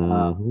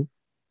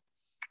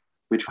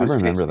 which was I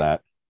remember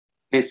that.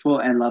 Tasteful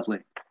and Lovely,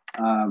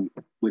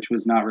 which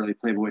was not really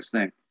Playboy's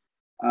thing.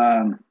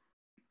 And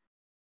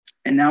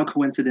now,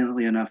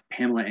 coincidentally enough,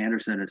 Pamela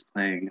Anderson is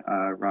playing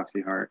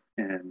Roxy Hart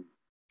in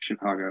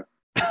Chicago.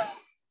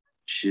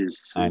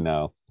 She's, I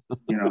know.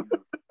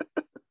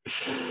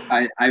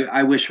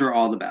 I wish her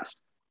all the best.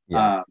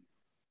 Yes.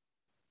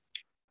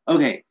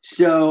 Okay,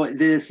 so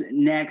this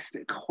next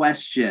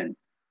question,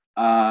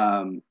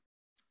 the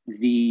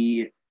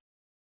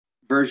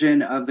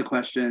version of the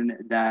question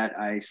that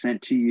I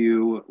sent to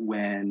you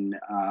when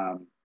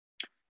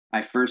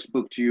I first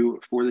booked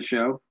you for the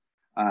show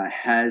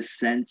has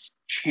since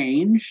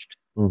changed.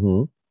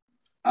 Mm-hmm.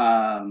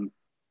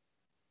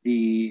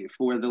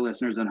 For the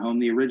listeners at home,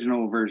 the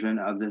original version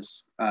of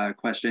this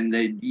question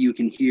that you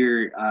can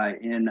hear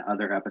in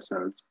other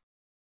episodes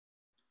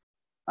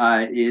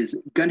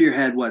is, gun to your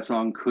head, what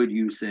song could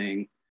you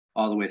sing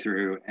all the way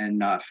through and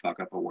not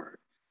fuck up a word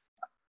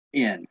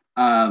in?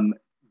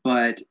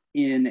 But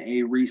in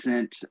a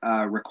recent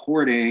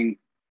recording,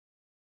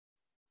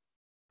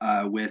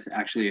 with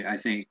actually, I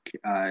think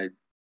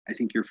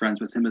you're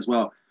friends with him as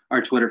well.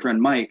 Our Twitter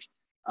friend Mike.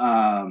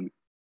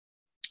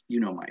 You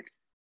know Mike.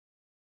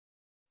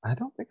 I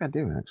don't think I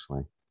do,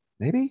 actually.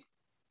 Maybe?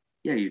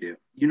 Yeah, you do.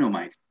 You know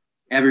Mike.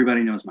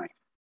 Everybody knows Mike.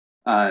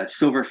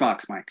 Silver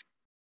Fox Mike.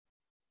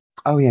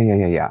 Oh,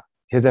 yeah.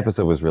 His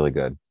episode was really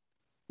good.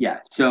 Yeah.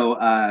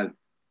 So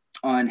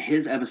on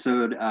his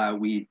episode, I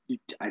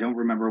don't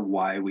remember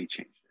why we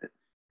changed it,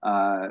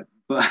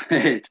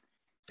 but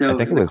so I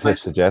think it was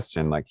his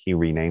suggestion, like he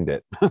renamed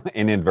it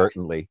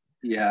inadvertently.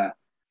 Yeah.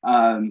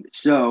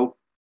 So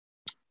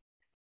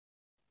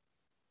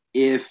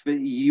if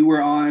you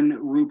were on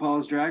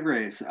RuPaul's Drag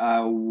Race,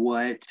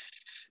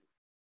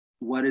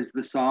 what is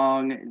the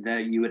song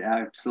that you would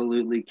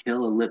absolutely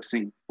kill a lip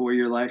sync for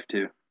your life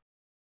to?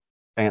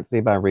 Fancy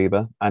by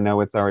Reba. I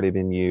know it's already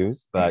been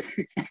used, but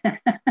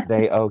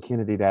they owe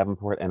Kennedy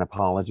Davenport an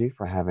apology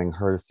for having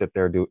her sit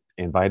there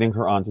inviting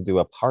her on to do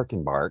a park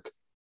and bark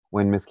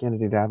when Miss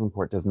Kennedy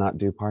Davenport does not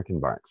do park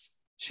and barks.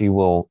 She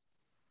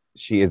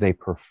is a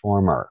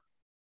performer.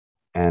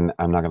 And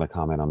I'm not going to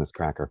comment on Miss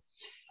Cracker.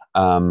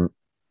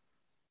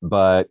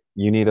 But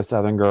you need a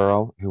Southern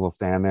girl who will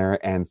stand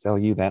there and sell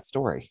you that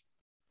story.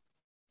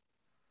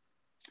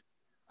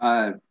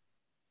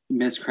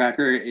 Miss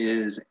Cracker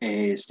is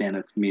a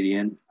stand-up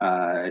comedian.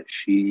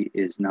 She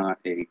is not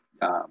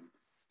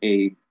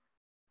a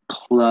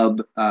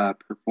club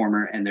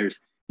performer, and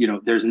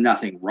there's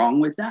nothing wrong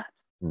with that.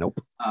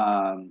 Nope.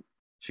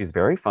 She's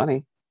very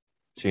funny.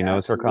 She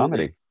knows her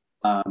comedy.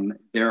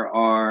 There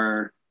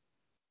are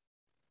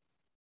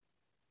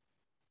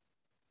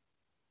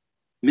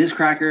Miss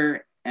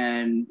Cracker,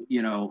 and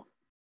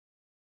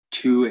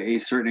to a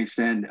certain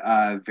extent,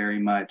 very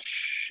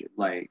much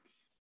like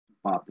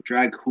Bob the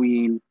Drag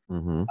Queen,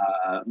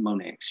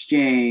 Monet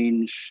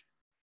Exchange,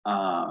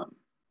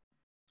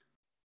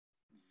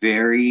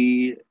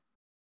 very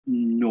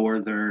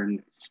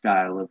northern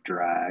style of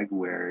drag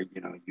where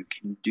you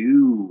can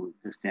do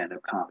the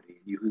stand-up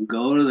comedy, you can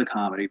go to the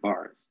comedy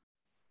bars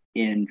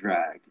in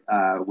drag,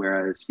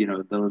 whereas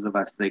those of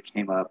us that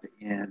came up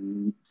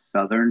in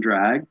southern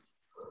drag,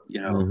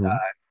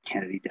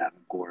 Kennedy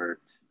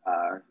Davenport,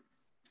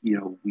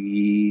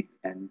 we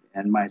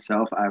and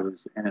myself, I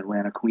was an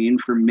Atlanta queen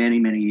for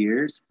many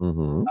years.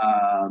 We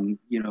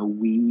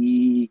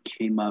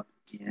came up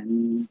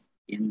in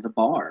the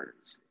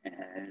bars,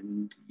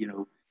 and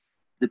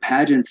the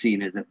pageant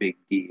scene is a big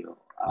deal.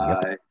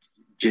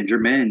 Ginger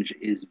Minge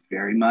is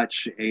very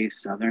much a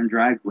southern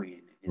drag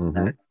queen in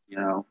that,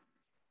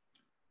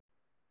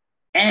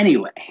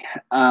 anyway.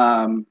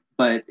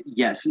 But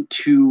yes,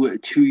 to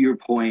your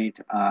point,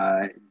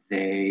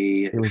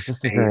 it was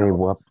just a very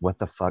what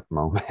the fuck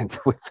moment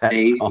with that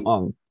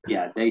song.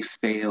 Yeah, they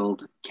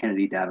failed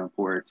Kennedy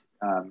Davenport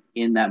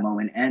in that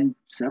moment, and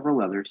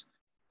several others.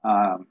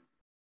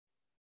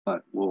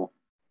 But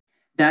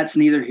that's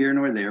neither here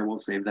nor there. We'll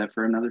save that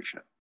for another show.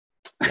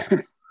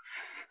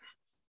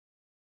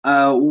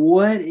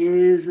 What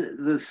is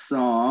the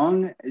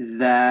song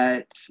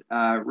that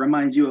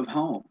reminds you of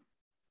home?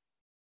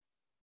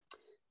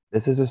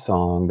 This is a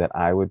song that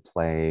I would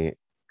play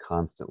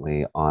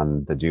constantly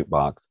on the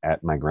jukebox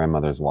at my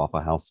grandmother's Waffle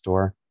House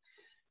store,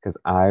 because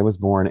I was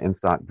born in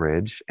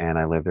Stockbridge and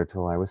I lived there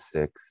till I was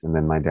 6, and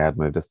then my dad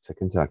moved us to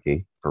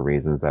Kentucky for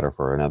reasons that are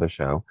for another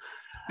show.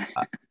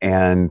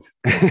 And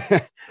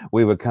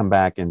we would come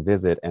back and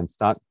visit, and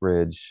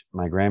Stockbridge,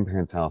 my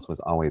grandparents' house, was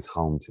always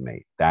home to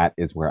me. That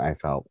is where I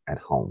felt at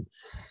home.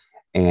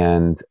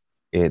 And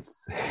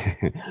it's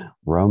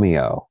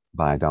Romeo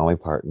by Dolly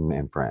Parton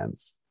and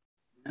Friends.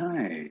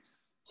 Nice.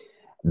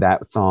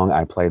 That song,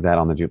 I played that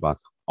on the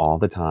jukebox all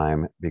the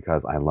time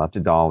because I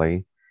loved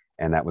Dolly,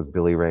 and that was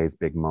Billy Ray's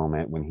big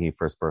moment when he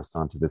first burst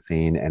onto the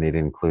scene, and it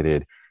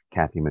included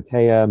Kathy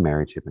Mattea,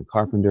 Mary Chapin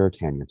Carpenter,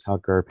 Tanya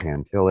Tucker,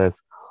 Pam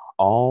Tillis,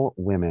 all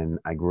women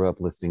I grew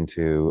up listening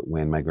to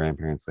when my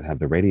grandparents would have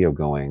the radio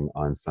going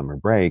on summer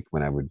break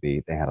when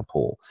they had a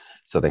pool.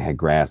 So they had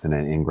grass and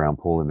an in-ground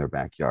pool in their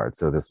backyard.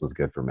 So this was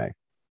good for me.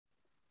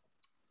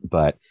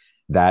 But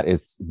that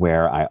is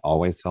where I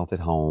always felt at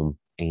home.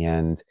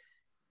 And,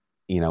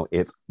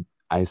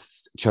 I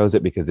chose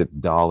it because it's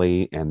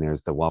Dolly, and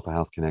there's the Waffle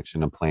House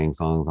connection of playing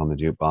songs on the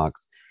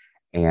jukebox.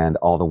 And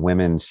all the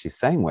women she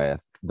sang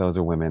with, those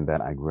are women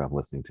that I grew up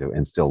listening to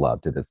and still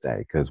love to this day,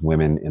 because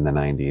women in the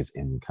 90s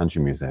in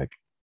country music,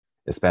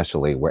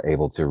 especially, were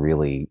able to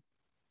really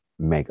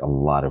make a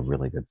lot of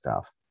really good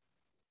stuff.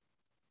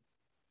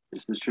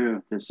 This is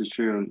true.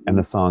 And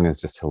the song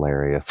is just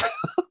hilarious.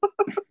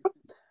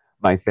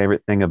 My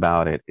favorite thing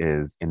about it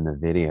is in the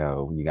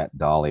video, you got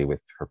Dolly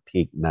with her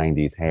peak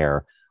 90s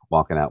hair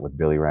walking out with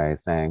Billy Ray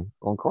saying,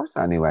 "Well, of course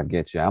I knew I'd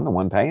get you. I'm the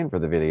one paying for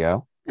the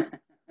video."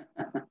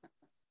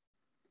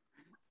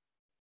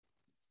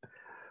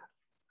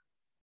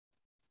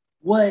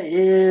 What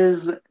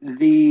is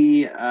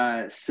the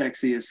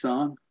sexiest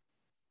song?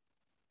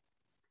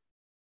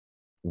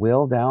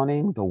 Will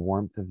Downing, The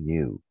Warmth of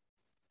You.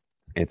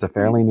 It's a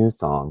fairly new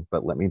song,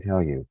 but let me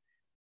tell you,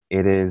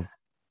 it is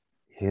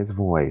his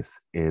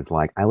voice is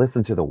like, I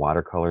listen to the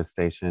watercolor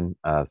station,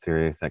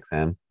 Sirius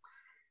XM,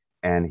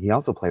 and he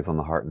also plays on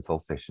the Heart and Soul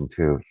station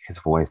too. His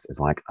voice is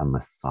like a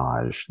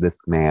massage.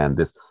 This man,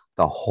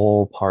 the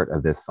whole part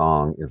of this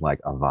song is like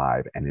a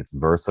vibe, and it's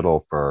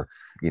versatile for,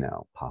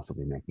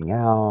 possibly making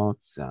out,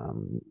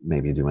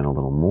 maybe doing a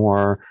little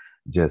more.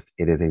 Just,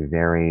 it is a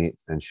very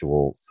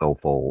sensual,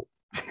 soulful,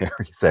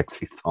 very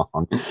sexy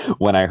song.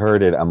 When I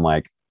heard it, I'm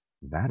like,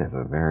 that is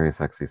a very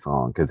sexy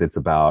song, because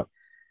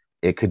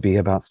it could be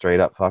about straight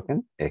up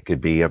fucking. It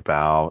could be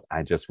about,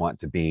 I just want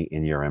to be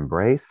in your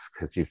embrace,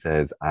 because he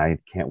says, I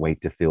can't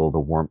wait to feel the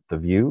warmth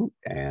of you.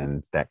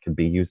 And that could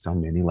be used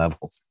on many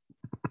levels.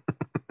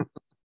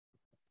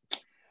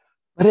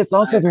 But it's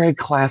also very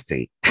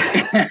classy.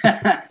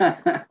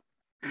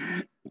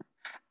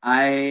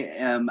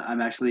 I'm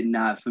actually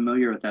not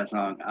familiar with that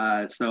song.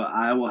 So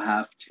I will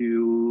have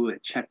to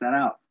check that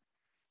out.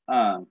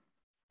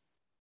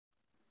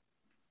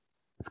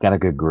 It's got a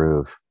good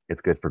groove.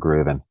 It's good for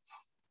grooving.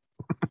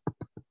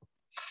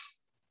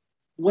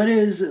 What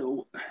is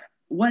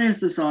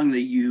the song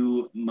that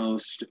you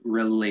most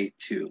relate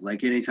to?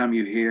 Like anytime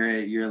you hear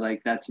it, you're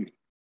like, that's me.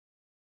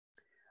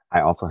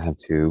 I also have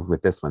two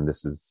with this one.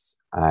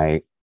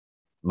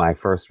 My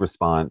first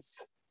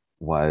response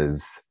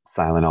was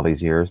Silent All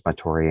These Years by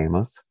Tori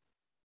Amos.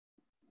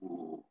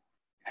 Ooh,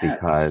 yes.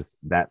 Because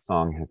that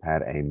song has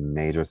had a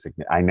major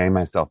I named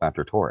myself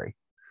after Tori.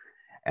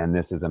 And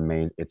this is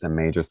it's a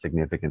major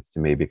significance to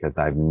me, because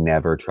I've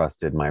never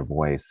trusted my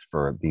voice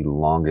for the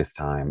longest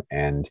time.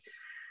 And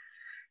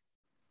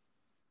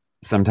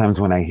sometimes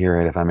when I hear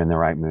it, if I'm in the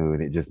right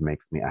mood, it just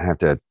makes me, I have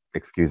to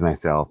excuse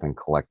myself and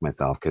collect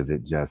myself, because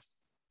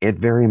it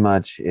very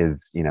much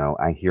is,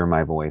 I hear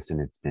my voice and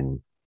it's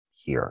been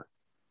here.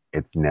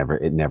 It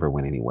never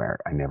went anywhere.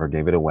 I never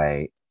gave it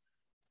away.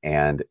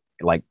 And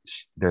like,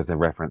 there's a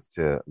reference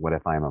to, what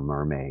if I'm a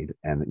mermaid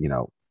and,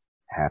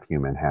 half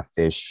human, half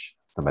fish,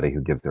 somebody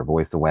who gives their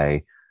voice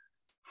away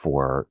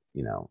for,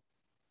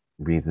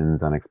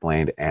 reasons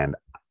unexplained. And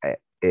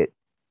it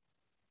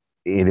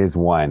is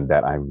one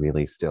that I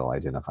really still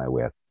identify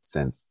with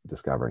since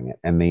discovering it.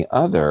 And the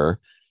other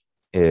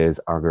is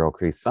our girl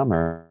Cree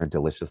Summer,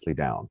 Deliciously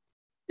Down.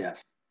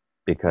 Yes.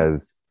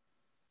 Because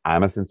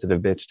I'm a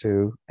sensitive bitch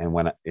too. And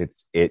when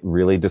it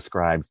really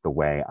describes the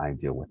way I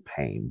deal with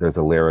pain. There's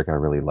a lyric I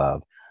really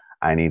love.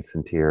 I need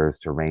some tears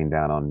to rain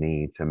down on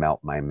me to melt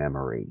my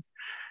memory.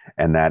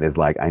 And that is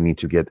like, I need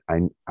to get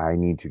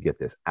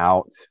this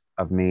out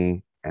of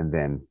me and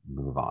then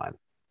move on.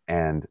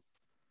 And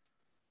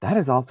that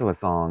is also a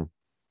song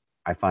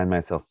I find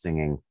myself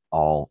singing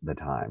all the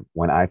time.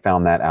 When I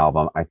found that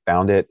album, I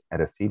found it at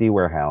a CD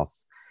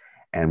warehouse.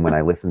 And when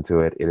I listen to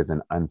it, it is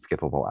an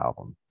unskippable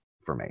album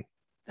for me.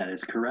 That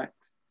is correct.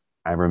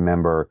 I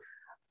remember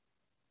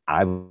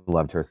I've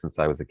loved her since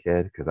I was a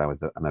kid, because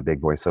I'm a big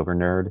voiceover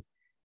nerd.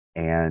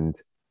 And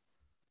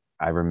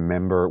I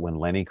remember when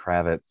Lenny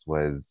Kravitz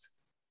was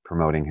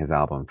promoting his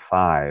album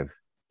 5,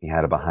 he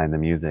had a behind the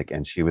music,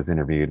 and she was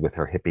interviewed with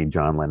her hippie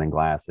John Lennon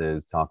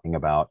glasses, talking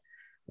about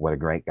what a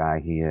great guy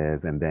he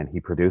is. And then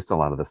he produced a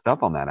lot of the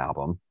stuff on that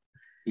album.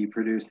 He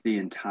produced the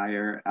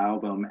entire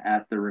album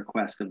at the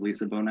request of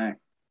Lisa Bonet.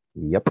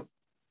 Yep.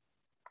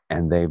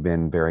 And they've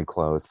been very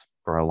close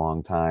for a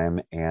long time.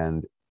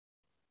 And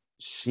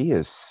she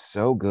is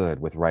so good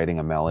with writing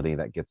a melody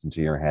that gets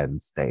into your head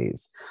and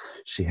stays.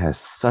 She has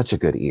such a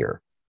good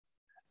ear.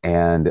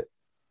 And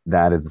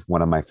that is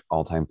one of my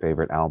all-time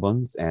favorite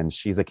albums. And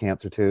she's a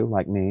Cancer too,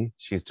 like me.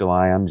 She's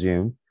July, I'm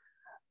June.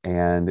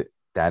 And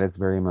that is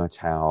very much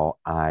how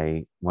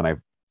when I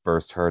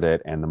first heard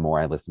it, and the more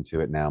I listen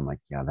to it now, I'm like,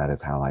 yeah, that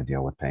is how I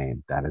deal with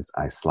pain.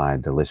 I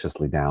slide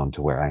deliciously down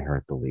to where I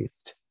hurt the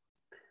least.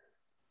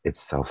 It's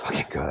so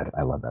fucking good.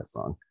 I love that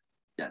song.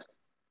 Yes.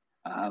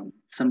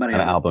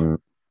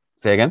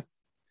 Say again?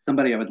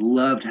 Somebody I would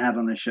love to have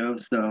on the show.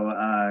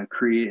 So,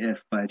 Cree,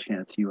 if by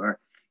chance you are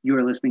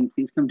listening,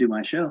 please come do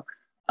my show.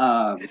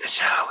 Do the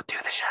show.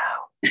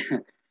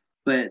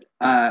 But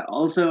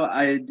also,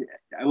 I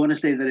want to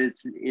say that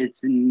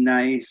it's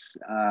nice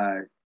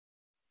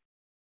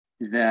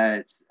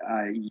that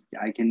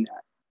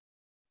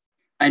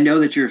I know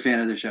that you're a fan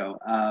of the show,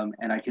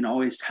 and I can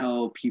always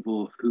tell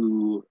people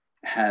who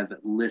have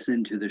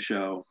listened to the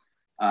show,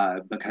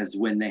 because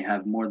when they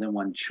have more than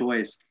one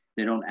choice,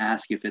 they don't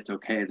ask if it's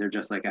okay. They're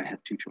just like, I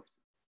have 2 choices.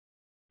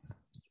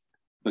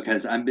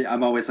 Because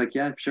I'm always like,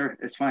 yeah, sure,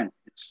 it's fine.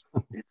 It's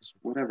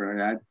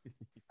whatever.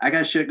 I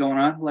got shit going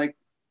on. Like,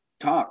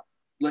 talk.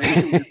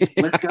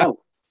 Let's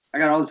go. I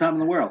got all the time in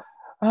the world.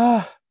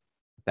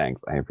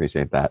 Thanks. I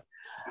appreciate that.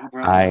 No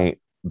problem.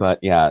 But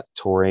yeah,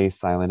 Tori,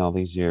 Silent All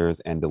These Years,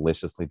 and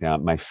Deliciously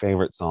Down. My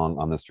favorite song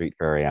on the Street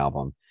Fairy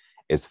album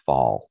is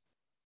Fall.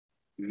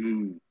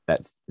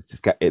 That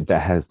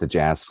has the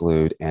jazz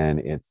flute, and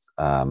it's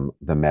a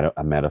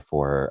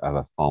metaphor of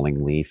a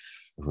falling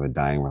leaf of a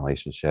dying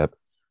relationship.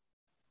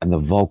 And the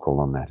vocal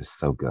on that is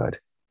so good.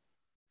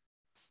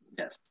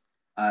 Yes.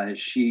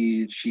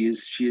 She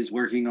is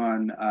working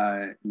on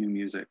new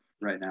music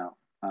right now,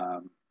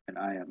 and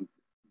I am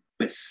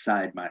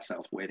beside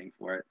myself waiting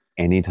for it.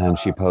 Anytime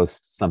she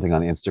posts something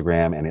on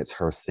Instagram and it's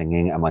her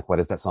singing, I'm like,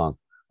 what is that song?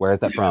 Where is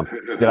that from?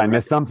 Did I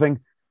miss something?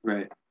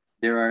 Right.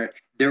 There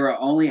are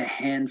only a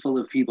handful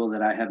of people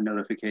that I have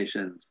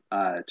notifications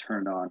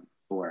turned on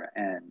for,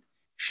 and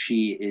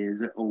she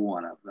is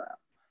one of them.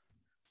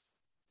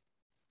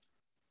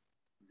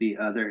 The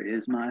other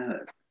is my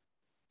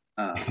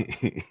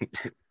husband.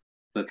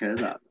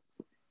 Because of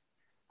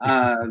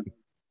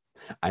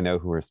I know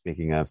who we're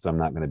speaking of, so I'm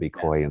not going to be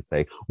coy and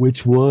say,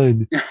 which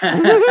one?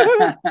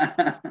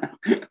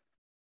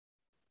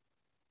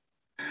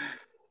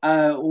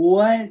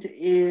 What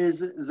is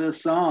the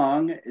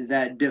song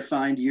that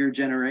defined your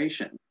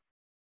generation?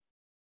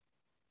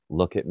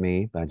 Look at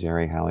Me by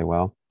Jerry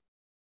Halliwell.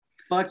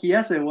 Fuck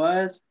yes, it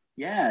was.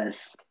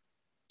 Yes.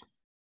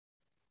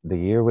 The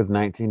year was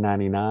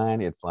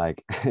 1999. It's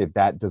like,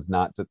 that does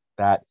not,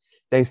 that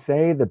they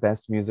say the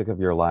best music of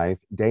your life.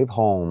 Dave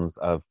Holmes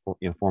of,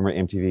 former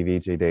MTV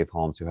VJ Dave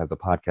Holmes, who has a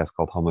podcast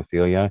called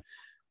Homophilia,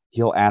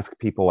 he'll ask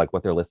people like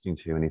what they're listening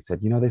to. And he said,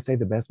 they say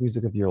the best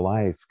music of your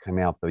life come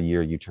out the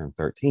year you turn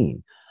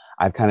 13.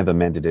 I've kind of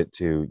amended it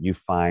to, you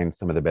find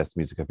some of the best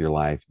music of your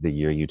life the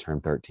year you turn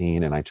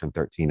 13. And I turned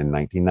 13 in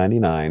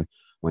 1999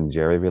 when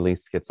Jerry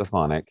released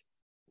Schizophonic.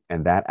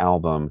 And that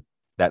album,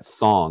 that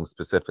song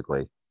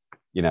specifically,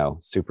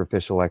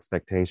 Superficial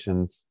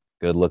Expectations,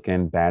 Good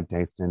Looking, Bad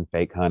Tasting,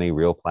 Fake Honey,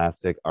 Real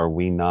Plastic, Are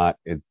We Not,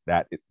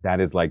 that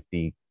is like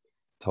the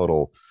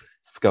total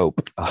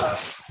scope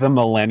of the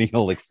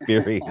millennial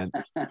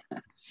experience.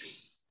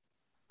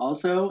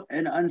 Also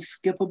an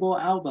unskippable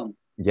album.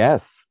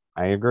 Yes,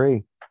 I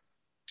agree.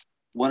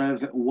 One of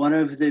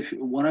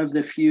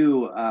the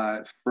few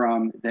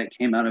from that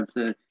came out of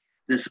the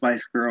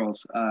Spice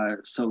Girls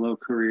solo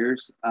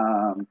careers.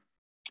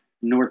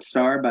 North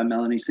Star by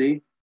Melanie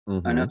C.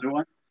 Mm-hmm. Another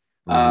one.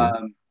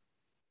 Mm-hmm.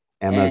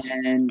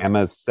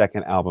 Emma's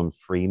second album,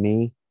 Free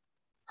Me,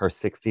 her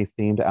 60s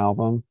themed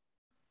album,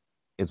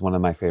 is one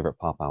of my favorite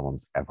pop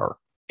albums ever.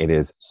 It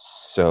is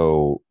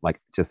so,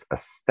 just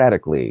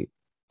aesthetically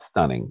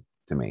stunning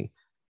to me.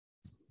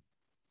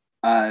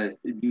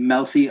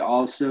 Mel C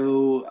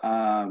also,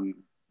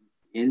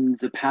 in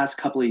the past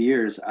couple of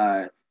years,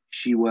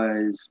 she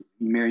was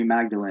Mary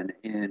Magdalene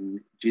in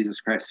Jesus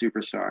Christ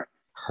Superstar.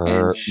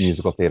 Her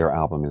musical theater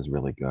album is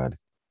really good.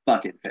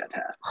 Fucking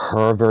fantastic.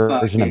 Her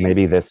version of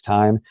Maybe This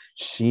Time,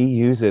 she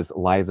uses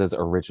Liza's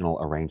original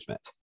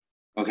arrangement.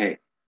 Okay,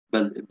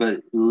 but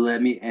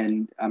let me,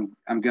 and I'm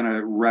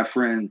gonna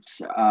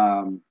reference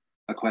a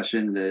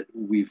question that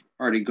we've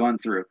already gone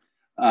through.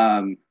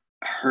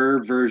 Her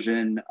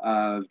version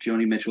of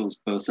Joni Mitchell's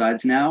Both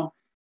Sides Now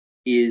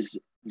is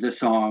the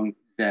song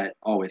that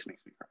always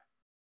makes me cry,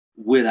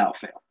 without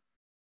fail.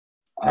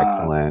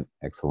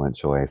 Excellent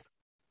choice.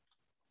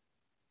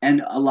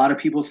 And a lot of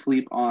people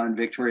sleep on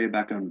Victoria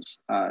Beckham's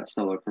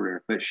solo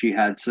career, but she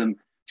had some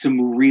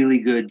really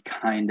good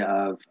kind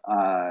of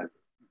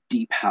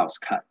deep house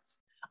cuts.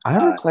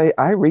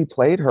 I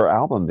replayed her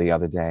album the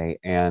other day,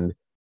 and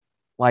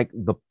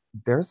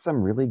there's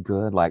some really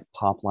good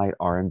pop light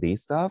R&B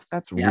stuff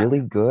that's really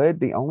good.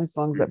 The only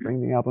songs that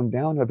bring the album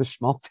down are the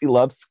schmaltzy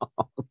love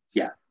songs.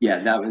 Yeah,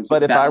 that was.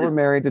 But if I were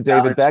married to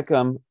David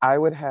Beckham, I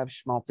would have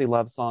schmaltzy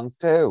love songs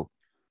too.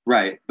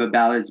 Right, but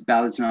ballads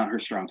not her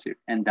strong suit,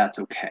 and that's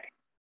okay.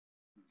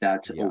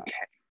 Okay.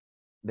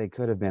 They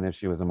could have been if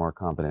she was a more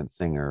competent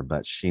singer,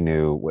 but she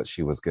knew what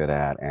she was good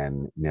at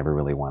and never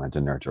really wanted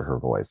to nurture her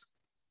voice.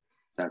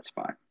 That's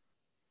fine.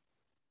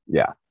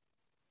 Yeah.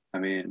 I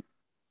mean,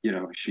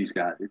 she's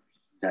got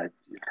that.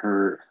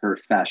 Her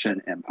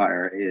fashion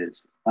empire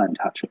is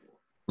untouchable.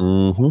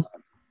 Mm-hmm.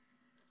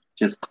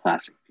 Just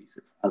classic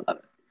pieces. I love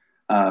it.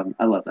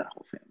 I love that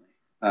whole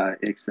family.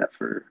 Except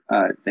for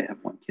they have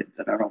one kid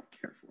that I don't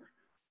care for.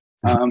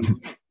 All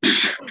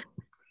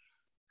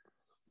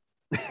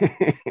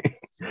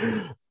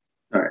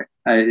right,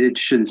 it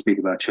shouldn't speak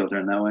about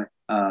children that way.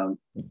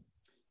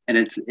 And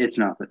it's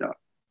not the dog.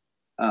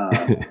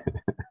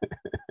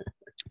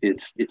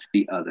 It's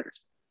the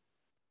others.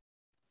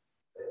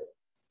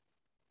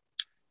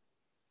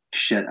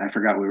 Shit, I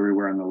forgot where we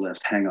were on the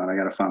list. Hang on, I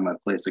gotta find my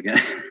place again.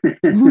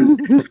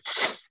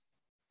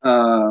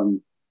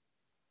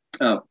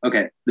 Oh,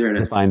 okay, there it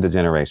is. Define the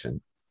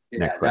generation.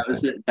 Next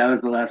question. That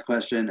was the last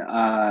question.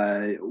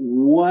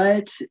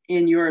 What,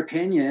 in your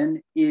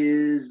opinion,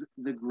 is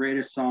the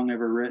greatest song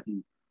ever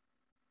written?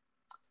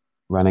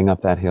 Running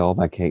Up That Hill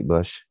by Kate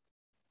Bush.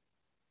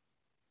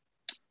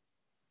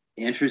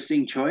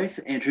 Interesting choice.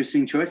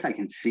 I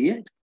can see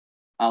it.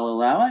 I'll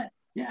allow it.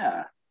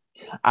 Yeah.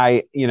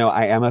 I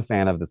am a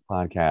fan of this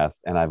podcast,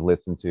 and I've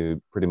listened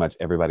to pretty much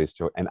everybody's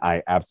choice, and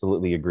I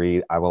absolutely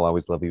agree. I Will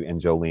Always Love You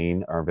and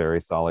Jolene are a very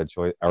solid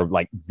choice. Or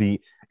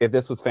if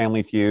this was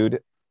Family Feud,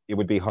 it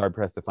would be hard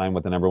pressed to find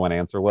what the number one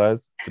answer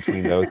was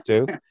between those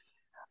two.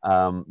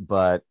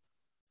 But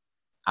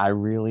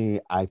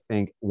I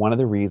think one of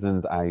the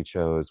reasons I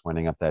chose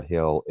Running Up That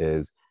Hill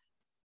is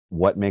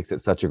what makes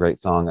it such a great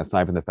song,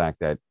 aside from the fact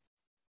that,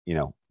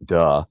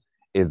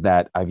 is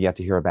that I've yet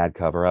to hear a bad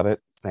cover of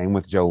it. Same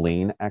with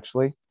Jolene,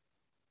 actually.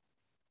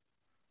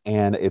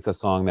 And it's a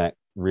song that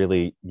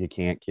really, you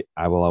can't.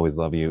 I Will Always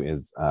Love You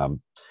is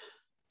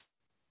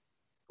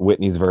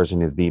Whitney's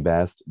version is the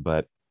best,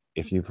 but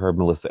if you've heard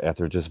Melissa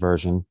Etheridge's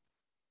version,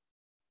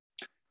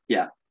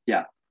 Yeah,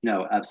 yeah,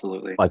 no,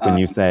 absolutely. like when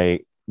you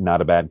say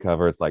not a bad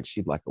cover, it's like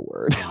she'd like a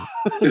word.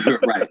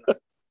 Right.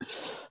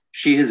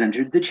 She has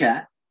entered the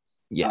chat.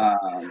 Yes.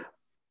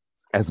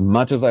 As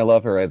much as I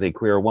love her as a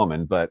queer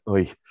woman, but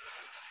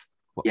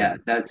yeah,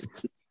 that's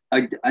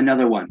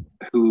another one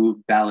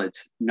who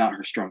ballads not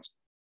her strong suit.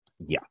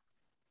 Yeah.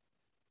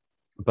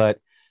 But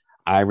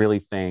I really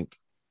think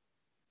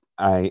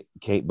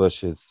Kate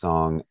Bush's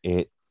song,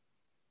 it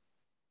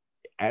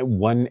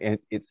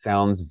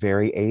sounds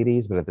very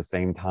 80s, but at the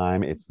same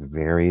time, it's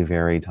very,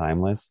 very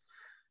timeless.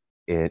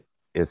 It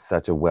is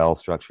such a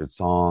well-structured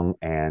song,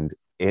 and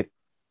it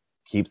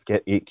keeps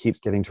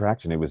getting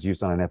traction. It was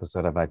used on an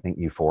episode of, I think,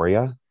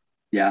 Euphoria.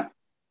 Yeah.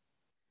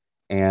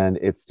 And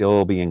it's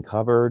still being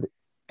covered.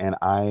 And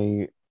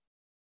I'm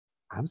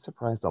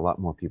surprised a lot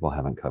more people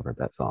haven't covered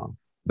that song.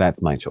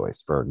 That's my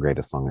choice for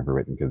greatest song ever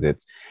written, because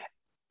it's,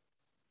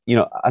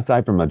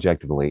 aside from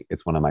objectively,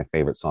 it's one of my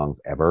favorite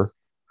songs ever.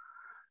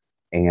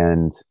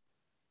 And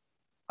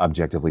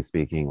objectively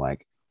speaking,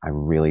 like, I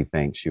really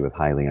think she was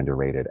highly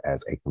underrated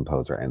as a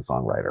composer and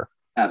songwriter.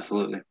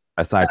 Absolutely.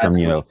 Aside from,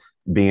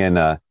 being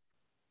a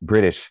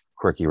British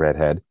quirky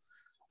redhead,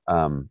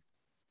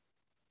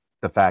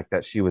 the fact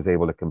that she was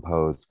able to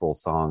compose full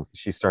songs.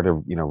 She started,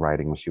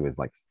 writing when she was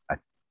like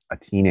a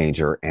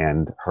teenager,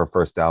 and her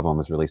first album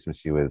was released when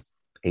she was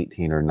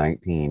 18 or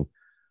 19,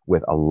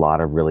 with a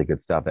lot of really good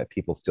stuff that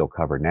people still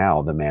cover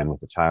now. The Man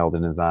with a Child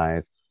in His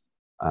Eyes,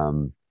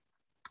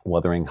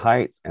 Wuthering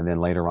Heights, and then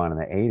later on in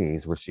the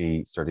 80s, where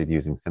she started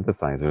using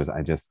synthesizers.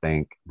 I just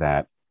think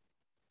that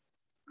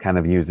kind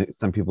of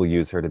some people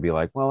use her to be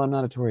like, well, I'm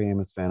not a Tori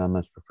Amos fan, I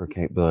much prefer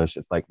Kate Bush.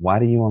 It's like, why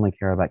do you only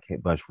care about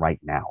Kate Bush right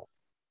now?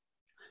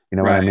 You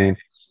know what I mean?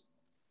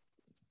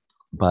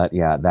 But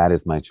yeah, that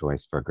is my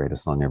choice for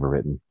greatest song ever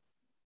written.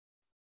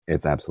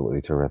 It's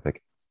absolutely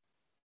terrific.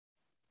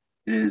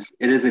 It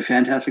is a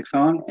fantastic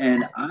song,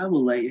 and I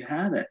will let you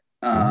have it.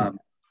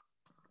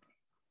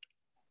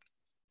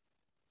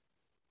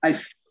 I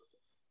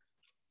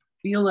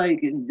feel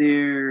like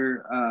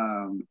there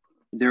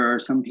are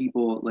some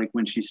people, like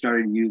when she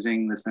started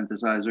using the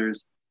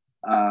synthesizers,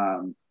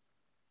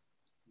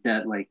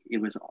 that like it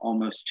was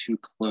almost too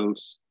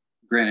close.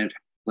 Granted,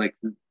 like,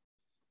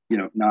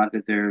 not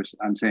that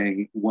I'm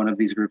saying one of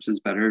these groups is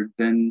better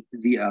than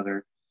the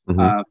other,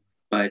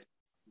 but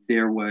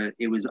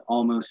it was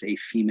almost a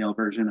female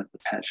version of the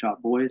Pet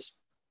Shop Boys.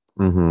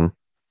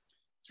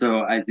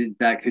 So I think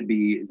that could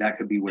be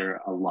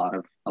where a lot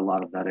of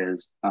that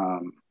is.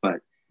 But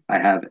I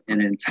have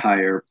an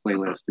entire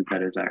playlist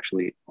that is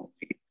actually only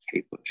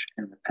Kate Bush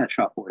and the Pet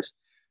Shop Boys.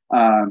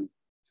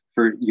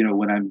 For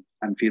when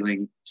I'm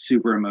feeling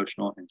super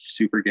emotional and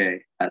super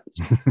gay at the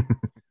same time.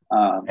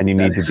 And you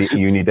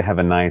need to have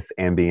a nice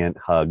ambient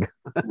hug.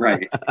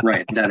 right.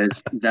 That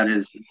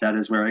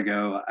is where I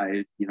go.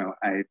 I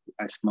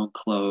smoke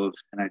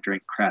cloves and I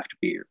drink craft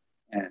beer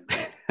and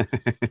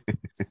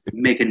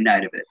make a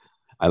night of it.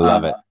 I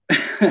love it.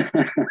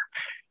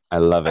 I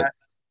love it.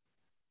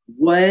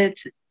 What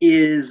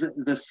is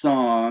the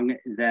song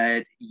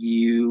that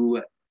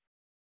you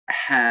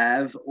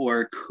have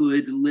or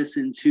could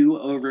listen to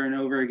over and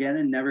over again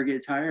and never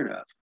get tired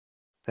of?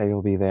 Say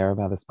You'll Be There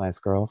by the Spice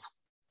Girls.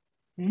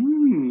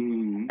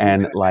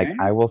 And like,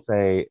 I will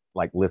say,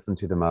 like, listen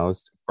to the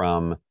most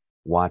from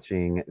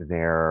watching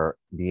their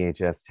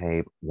VHS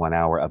tape, 1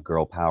 hour of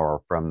Girl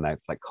Power, from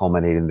that's like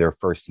culminating their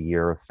first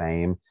year of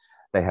fame.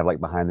 They have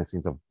like behind the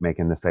scenes of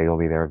making the Say You'll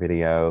Be There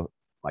video,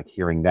 like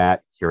hearing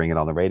it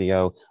on the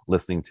radio,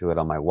 listening to it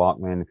on my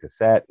Walkman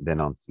cassette, then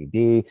on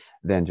CD,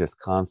 then just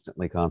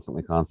constantly.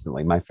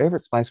 My favorite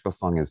Spice Girl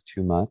song is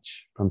Too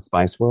Much from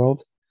Spice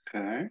World.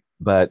 Okay.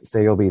 But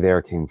Say You'll Be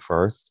There came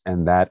first,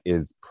 and that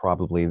is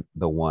probably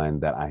the one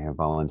that I have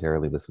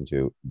voluntarily listened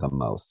to the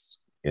most.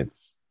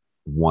 It's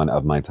one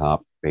of my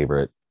top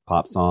favorite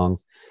pop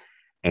songs,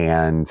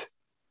 and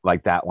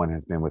like that one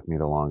has been with me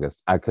the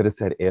longest. I could have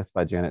said If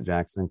by Janet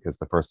Jackson, because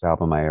the first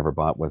album I ever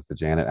bought was the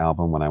Janet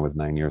album when I was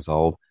 9 years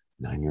old.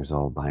 9 years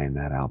old buying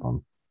that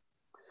album.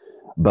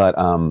 But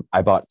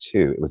I bought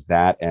two. It was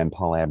that and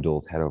Paula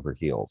Abdul's Head Over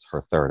Heels,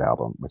 her third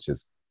album, which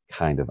is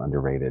kind of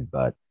underrated,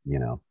 but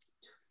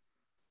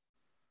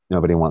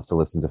nobody wants to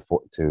listen to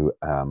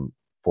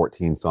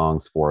 14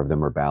 songs. 4 of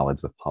them are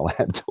ballads with Paula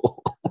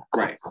Abdul.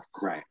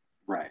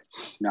 Right.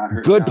 Not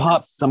her. Good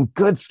pop, some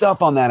good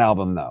stuff on that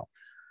album though.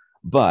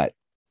 But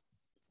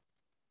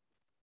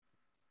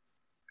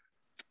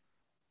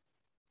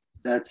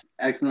that's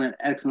excellent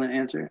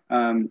answer.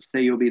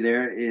 Say You'll Be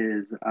There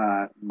is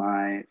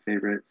my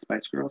favorite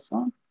Spice Girls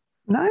song.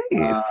 Nice.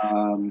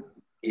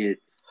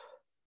 It's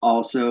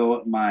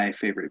also my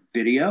favorite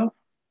video.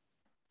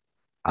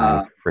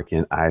 I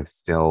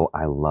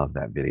love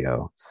that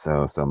video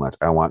so much.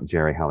 I want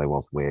Jerry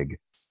Halliwell's wig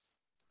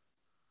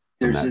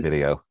in that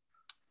video.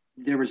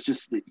 There was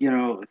just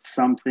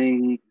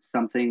something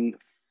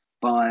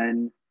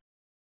fun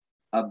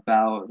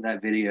about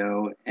that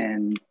video,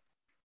 and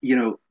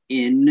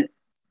in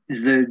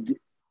the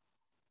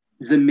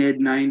mid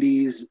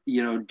 90s,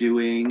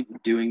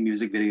 doing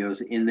music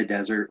videos in the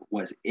desert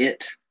was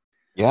it.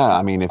 Yeah,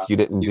 I mean, if you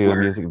didn't You do a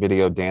were music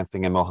video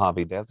dancing in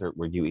Mojave Desert,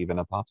 were you even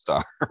a pop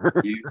star?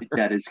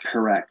 that is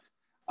correct.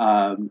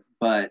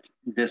 But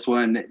this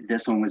one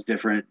was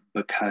different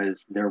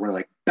because there were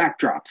like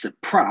backdrops and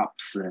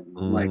props and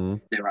like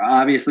Mhm. they were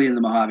obviously in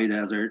the Mojave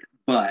Desert,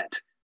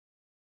 but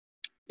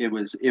it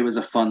was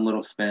a fun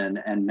little spin,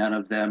 and none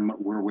of them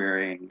were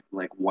wearing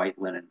like white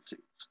linen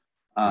suits.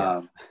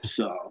 Yes.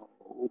 So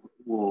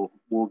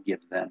we'll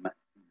give them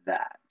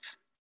that.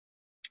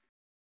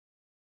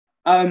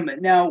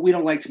 Now we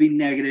don't like to be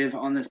negative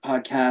on this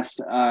podcast,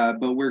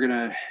 but we're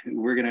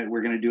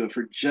gonna do it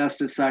for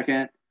just a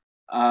second.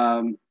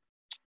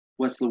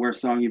 What's the worst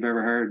song you've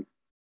ever heard?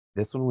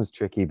 This one was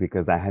tricky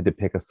because I had to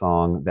pick a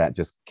song that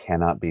just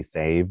cannot be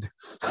saved.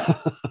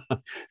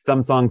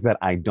 Some songs that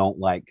I don't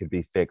like could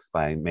be fixed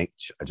by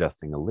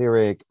adjusting a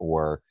lyric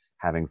or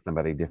having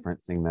somebody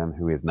different sing them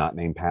who is not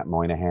named Pat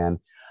Moynihan,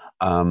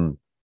 or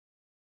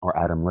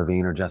Adam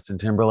Levine or Justin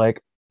Timberlake.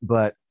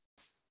 But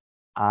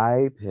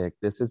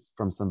this is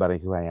from somebody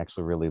who I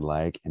actually really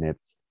like, and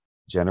it's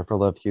Jennifer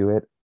Love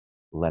Hewitt,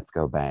 Let's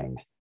Go Bang.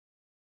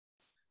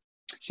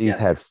 She's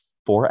had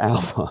 4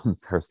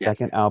 albums. Her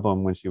second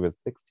album when she was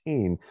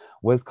 16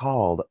 was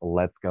called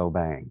Let's Go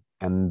Bang.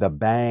 And the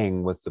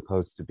bang was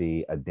supposed to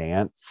be a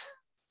dance.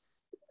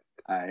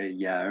 I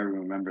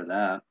remember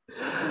that.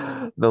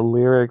 The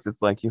lyrics,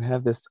 it's like you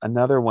have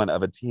another one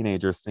of a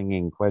teenager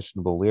singing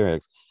questionable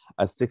lyrics.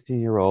 A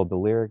 16-year-old, the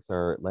lyrics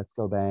are, let's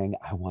go bang,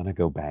 I want to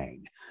go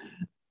bang.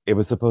 It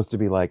was supposed to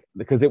be like,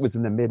 because it was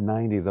in the mid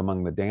 90s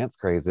among the dance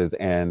crazes,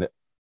 and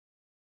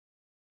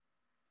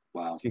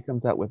wow, she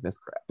comes out with this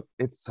crap.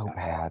 It's so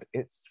bad.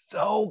 It's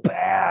so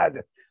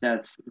bad.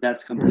 That's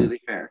completely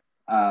fair.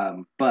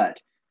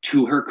 But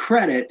to her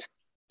credit,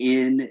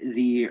 in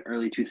the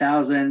early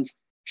 2000s,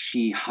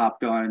 she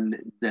hopped on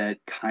that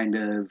kind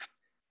of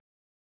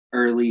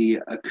early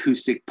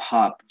acoustic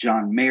pop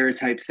John Mayer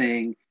type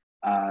thing.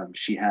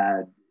 She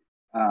had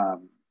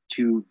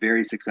 2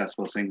 very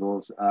successful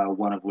singles,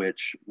 one of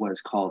which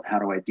was called How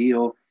Do I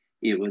Deal?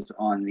 It was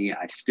on the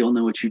I Still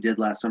Know What You Did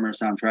Last Summer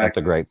soundtrack. That's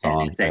a great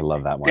song. I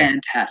love that one.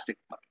 Fantastic.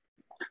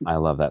 I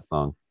love that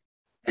song.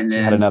 And then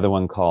she had another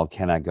one called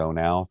Can I Go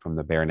Now from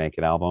the Bare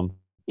Naked album.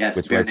 Yes,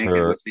 which Bare was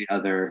Naked was the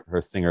other. her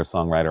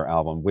singer-songwriter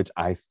album, which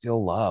I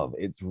still love.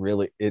 It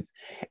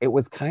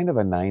was kind of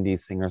a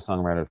 90s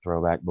singer-songwriter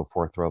throwback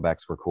before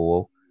throwbacks were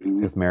cool,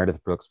 because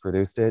Meredith Brooks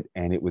produced it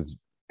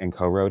and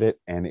co-wrote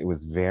it, and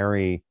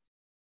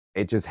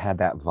it just had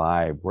that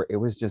vibe where it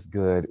was just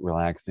good,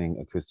 relaxing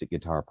acoustic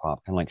guitar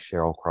pop, kind of like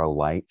Sheryl Crow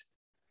light.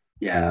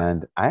 Yeah.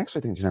 And I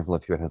actually think Jennifer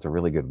Love Hewitt has a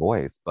really good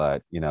voice,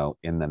 but in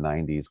the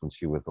 90s when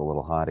she was a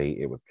little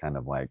hottie, it was kind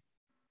of like,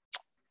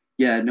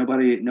 yeah,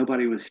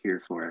 nobody was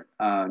here for it.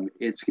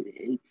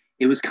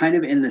 It was kind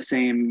of in the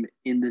same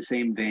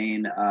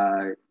vein.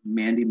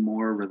 Mandy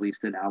Moore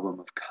released an album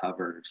of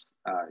covers.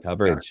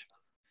 Coverage.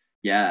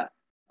 Yeah,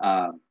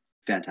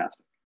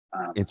 fantastic.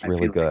 It's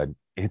really good.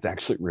 It's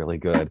actually really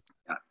good.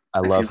 Yeah, I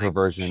love her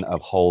version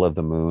of "Hole of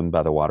the Moon"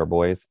 by the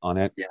Waterboys on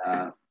it.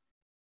 Yeah,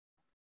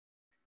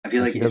 I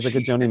feel like she does a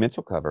good Joni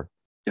Mitchell cover.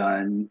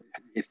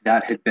 If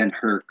that had been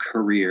her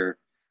career,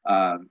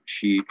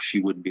 she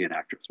wouldn't be an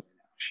actress right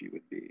now.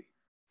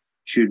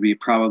 She would be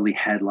probably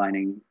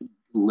headlining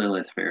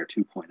Lilith Fair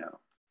 2.0.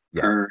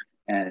 Yes. Her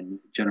and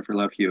Jennifer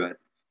Love Hewitt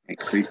and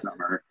Cree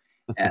Summer.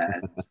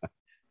 And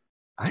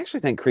I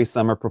actually think Cree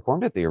Summer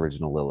performed at the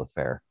original Lilith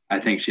Fair. I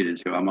think she did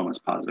too. I'm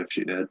almost positive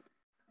she did.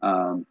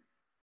 I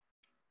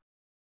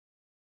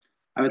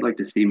would like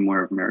to see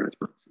more of Meredith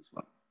Brooks as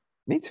well.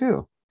 Me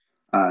too.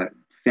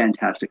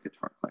 Fantastic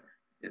guitar player,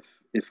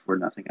 if for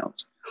nothing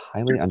else.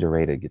 Highly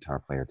underrated guitar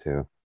player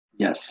too.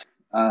 Yes.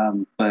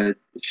 But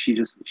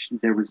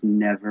there was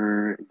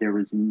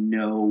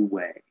no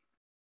way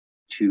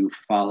to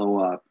follow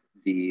up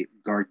the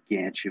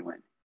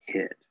gargantuan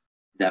hit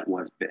that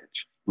was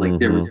Bitch. Like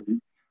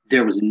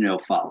there was no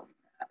following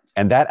that.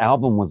 And that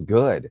album was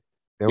good.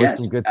 There was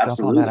some good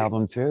stuff on that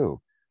album too.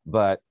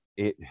 But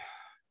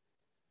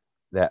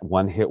that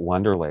one hit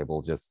wonder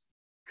label just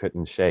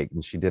couldn't shake.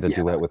 And she did a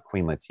duet with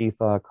Queen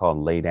Latifah called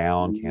Lay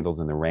Down, Candles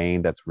in the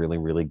Rain. That's really,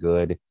 really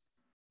good.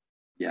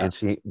 Yeah.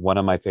 And one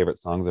of my favorite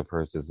songs of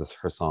hers is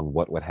her song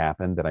 "What Would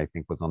Happen" that I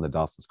think was on the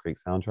Dawson's Creek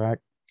soundtrack.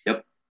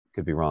 Yep.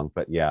 Could be wrong,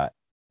 but yeah,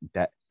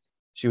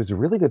 she was a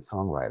really good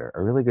songwriter,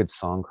 a really good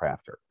song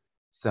crafter.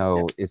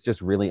 So it's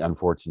just really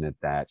unfortunate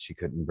that she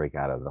couldn't break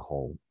out of the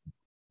whole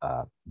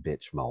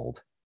bitch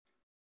mold.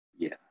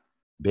 Yeah.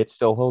 Bitch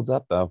still holds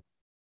up though.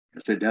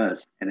 Yes, it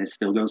does. And it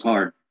still goes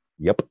hard.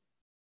 Yep.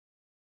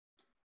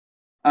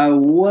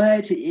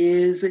 What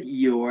is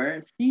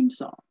your theme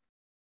song?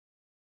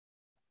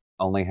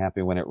 Only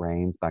Happy When It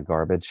Rains by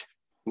Garbage.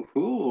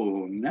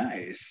 Ooh,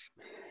 nice.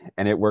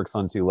 And it works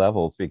on 2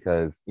 levels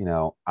because,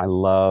 I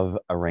love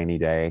a rainy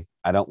day.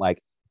 I don't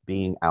like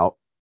being out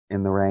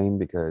in the rain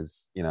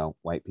because,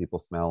 white people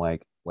smell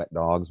like wet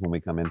dogs when we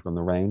come in from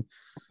the rain.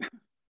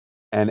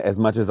 And as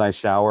much as I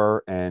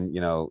shower and,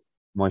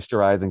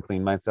 moisturize and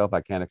clean myself,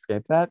 I can't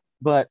escape that.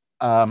 But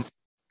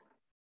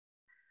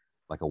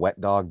like a wet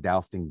dog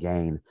doused in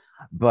gain.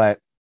 But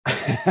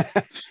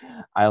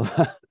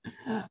I,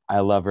 I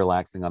love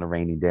relaxing on a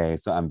rainy day.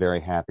 So I'm very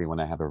happy when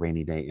I have a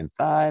rainy day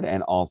inside.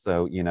 And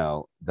also,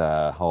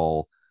 the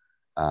whole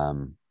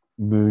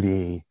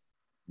moody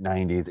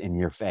 90s in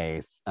your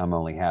face, I'm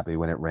only happy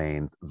when it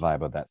rains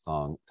vibe of that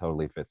song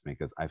totally fits me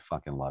because I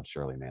fucking love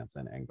Shirley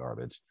Manson and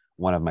Garbage.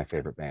 One of my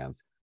favorite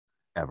bands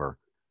ever.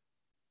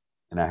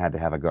 And I had to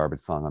have a Garbage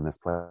song on this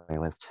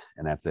playlist,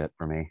 and that's it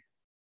for me.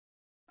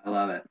 I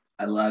love it.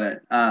 I love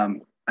it.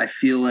 I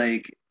feel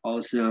like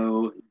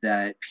also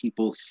that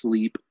people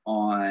sleep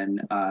on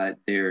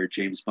their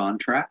James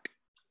Bond track.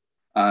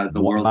 The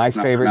World My Is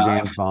Not favorite Enough.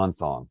 James Bond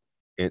song.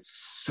 It's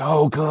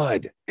so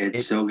good.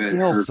 It's so good.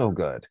 Still so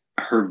good.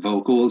 Her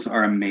vocals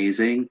are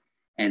amazing,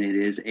 and it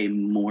is a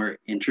more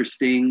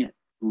interesting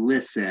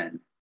listen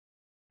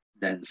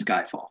than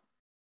Skyfall.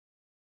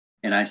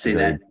 And I say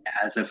Agreed. that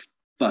as a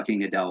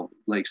fucking Adele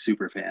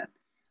super fan.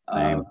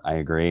 Same. I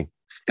agree.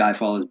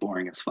 Skyfall is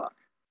boring as fuck.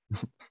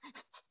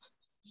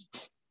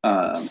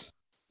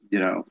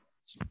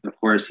 Of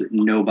course,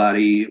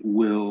 nobody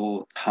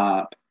will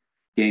top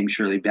Dame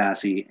Shirley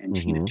Bassey and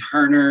Tina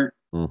Turner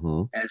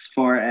as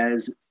far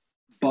as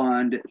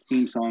Bond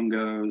theme song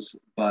goes,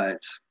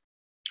 but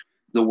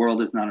The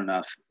World Is Not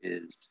Enough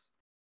is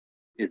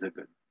a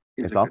good.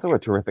 It's also a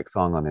terrific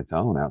song on its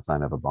own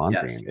outside of a Bond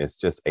theme. It's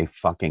just a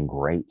fucking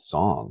great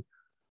song.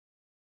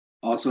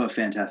 Also a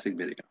fantastic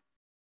video.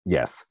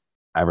 Yes.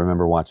 I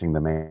remember watching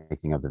the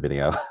making of the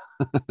video.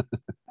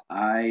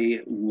 I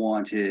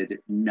wanted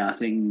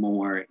nothing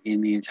more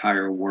in the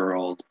entire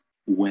world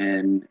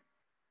when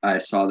I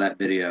saw that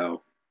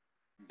video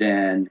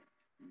than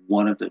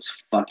one of those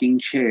fucking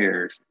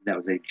chairs that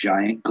was a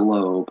giant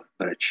globe,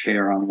 but a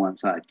chair on one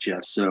side,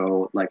 just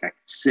so I could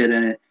sit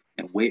in it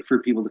and wait for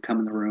people to come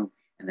in the room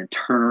and then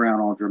turn around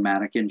all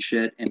dramatic and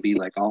shit and be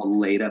all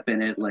laid up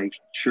in it like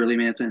Shirley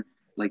Manson.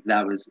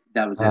 That was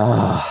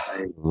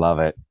it. Love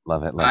it.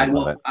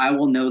 I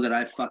will know that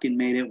I fucking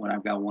made it when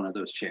I've got one of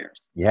those chairs.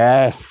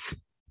 Yes.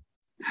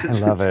 I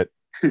love it.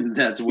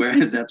 That's where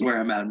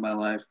I'm at in my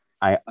life.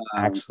 I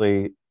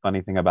actually,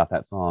 funny thing about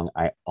that song,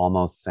 I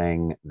almost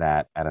sang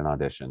that at an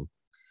audition.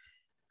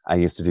 I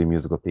used to do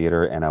musical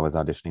theater and I was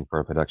auditioning for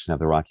a production of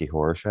the Rocky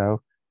Horror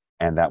Show.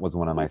 And that was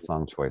one of my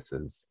song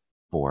choices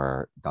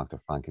for Dr.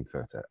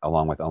 Frankenfurter,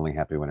 along with Only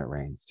Happy When It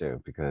Rains too,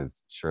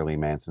 because Shirley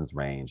Manson's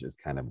range is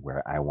kind of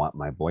where I want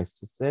my voice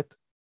to sit.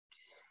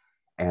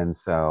 And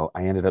so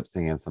I ended up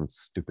singing some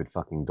stupid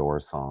fucking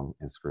Doors song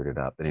and screwed it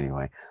up. But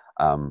anyway,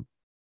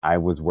 I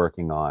was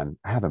working on,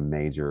 I have a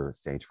major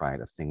stage fright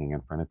of singing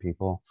in front of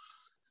people,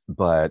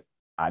 but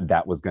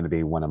that was going to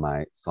be one of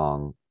my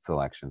song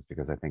selections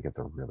because I think it's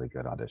a really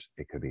good audition.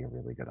 It could be a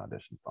really good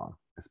audition song,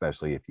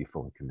 especially if you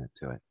fully commit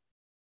to it.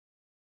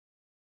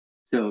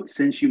 So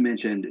since you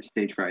mentioned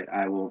stage fright,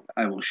 I will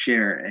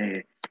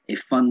share a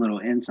fun little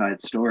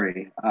inside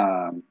story.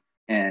 And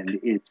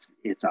it's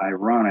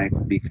ironic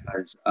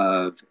because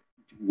of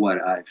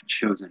what I've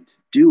chosen to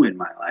do in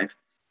my life.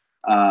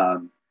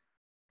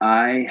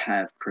 I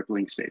have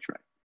crippling stage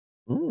fright.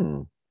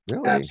 Really?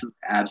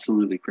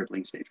 Absolutely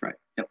crippling stage fright.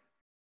 Yep.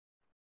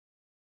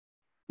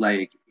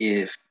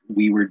 If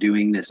we were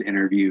doing this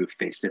interview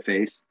face to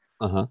face,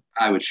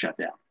 I would shut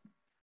down.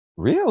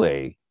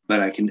 Really?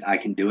 But I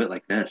can do it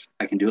like this.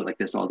 I can do it like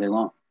this all day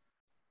long.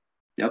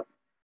 Yep.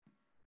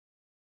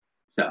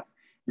 So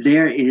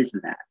there is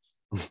that.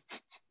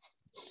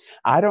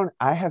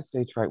 I have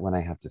stage fright when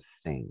I have to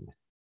sing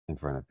in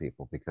front of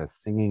people because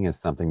singing is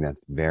something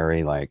that's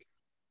very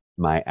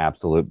my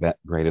absolute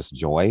greatest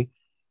joy.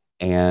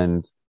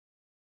 And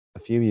a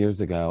few years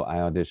ago, I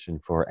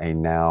auditioned for a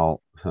now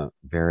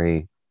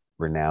very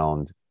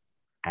renowned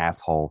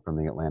asshole from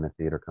the Atlanta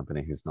Theater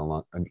Company who's no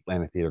longer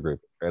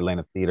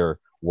Atlanta Theater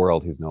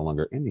World, who's no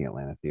longer in the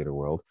Atlanta Theater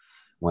World,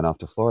 went off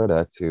to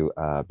Florida to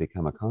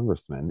become a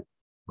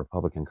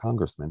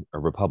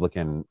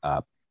Republican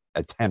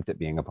attempt at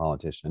being a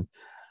politician.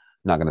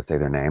 Not going to say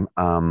their name,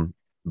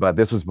 but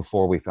this was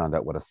before we found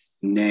out what a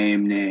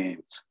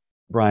names.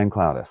 Brian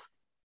Cloudis.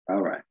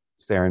 All right.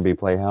 Sarin B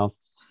Playhouse.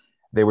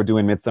 They were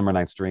doing Midsummer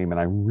Night's Dream, and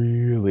I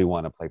really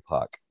want to play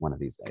Puck one of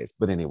these days.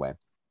 But anyway,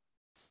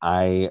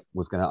 I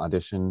was going to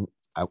audition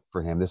out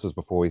for him. This was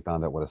before we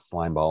found out what a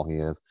slime ball he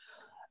is.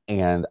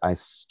 And I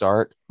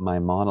start my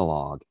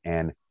monologue,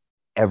 and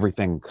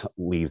everything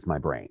leaves my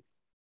brain.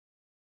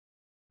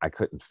 I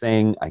couldn't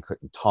sing. I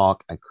couldn't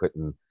talk. A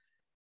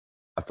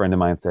friend of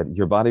mine said,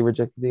 "Your body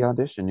rejected the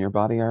audition. Your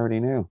body already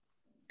knew."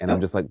 And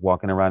I'm just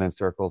walking around in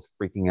circles,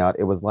 freaking out.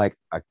 It was I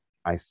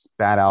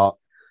spat out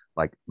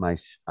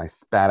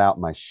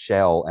my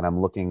shell, and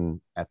I'm looking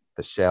at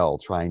the shell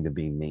trying to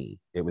be me.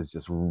 It was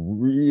just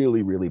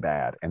really, really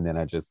bad. And then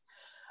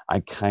I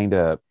kind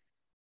of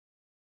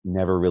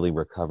never really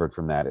recovered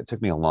from that. It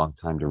took me a long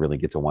time to really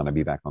get to want to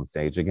be back on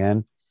stage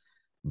again.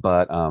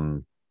 But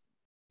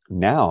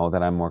now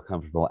that I'm more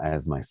comfortable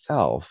as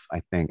myself,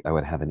 I think I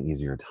would have an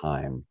easier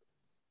time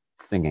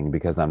singing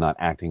because I'm not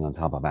acting on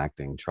top of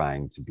acting,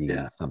 trying to be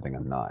something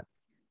I'm not.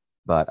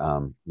 But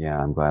yeah,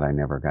 I'm glad I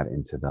never got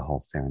into the whole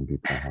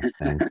Serendipity Playhouse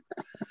thing.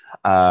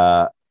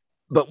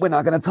 But we're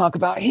not going to talk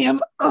about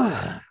him.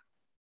 Ugh.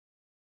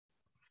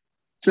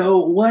 So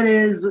what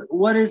is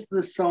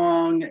the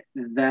song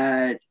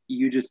that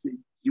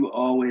you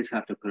always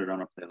have to put it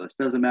on a playlist?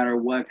 Doesn't matter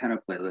what kind of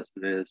playlist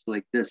it is.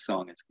 Like, this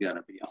song is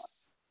gonna be on.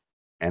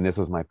 And this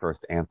was my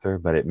first answer,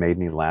 but it made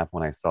me laugh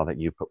when I saw that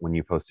when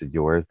you posted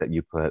yours, that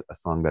you put a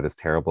song that is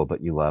terrible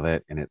but you love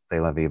it, and it's "C'est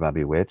la vie" by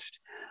Bewitched.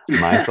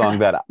 My song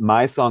that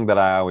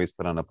I always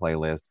put on a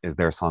playlist is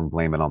their song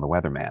 "Blame It on the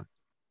Weatherman."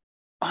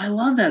 I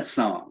love that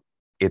song.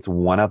 It's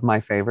one of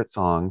my favorite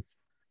songs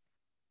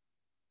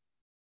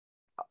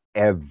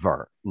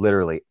ever,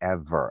 literally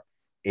ever.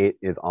 It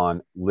is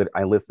on.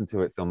 I listen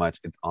to it so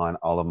much. It's on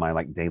all of my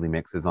like daily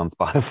mixes on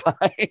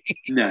Spotify.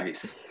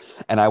 Nice.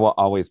 And I will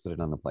always put it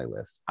on the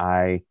playlist.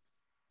 I'm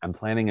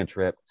planning a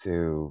trip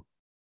to,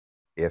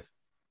 if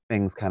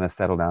things kind of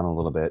settle down a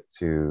little bit,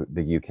 to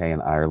the UK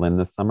and Ireland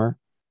this summer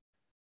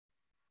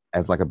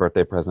as like a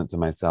birthday present to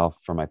myself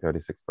for my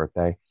 36th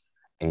birthday.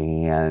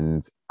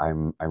 And I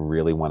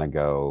really want to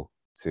go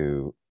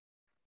to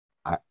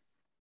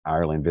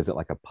Ireland, visit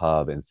like a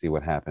pub, and see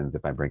what happens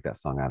if I break that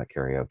song out at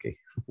karaoke.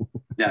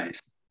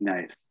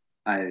 Nice.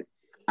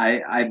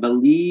 I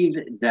believe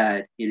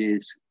that it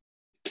is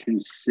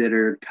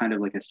considered kind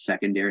of like a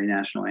secondary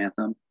national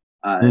anthem.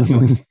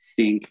 So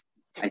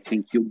I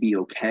think you'll be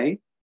okay.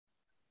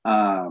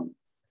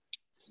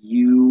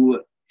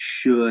 You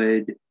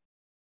should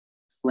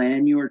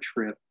plan your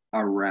trip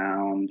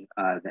around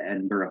the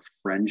Edinburgh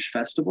Fringe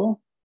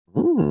Festival.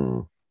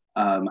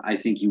 I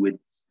think you would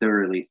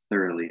thoroughly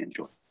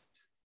enjoy it.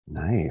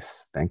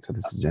 Nice. Thanks for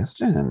the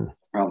suggestion.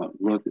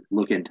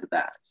 Look into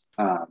that.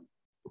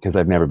 Because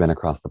I've never been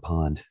across the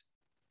pond.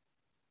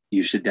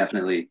 You should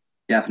definitely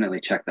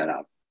check that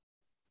out.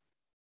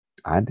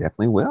 I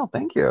definitely will.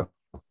 Thank you.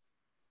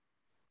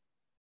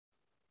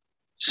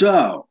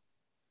 So,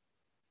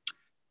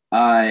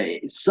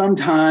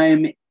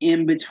 sometime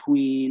in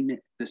between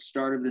the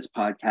start of this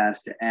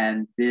podcast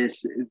and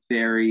this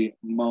very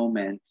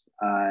moment,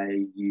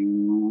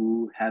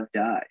 you have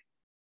died.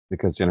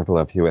 Because Jennifer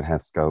Love Hewitt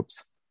has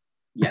scopes.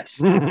 Yes.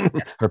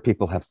 Her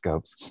people have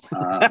scopes.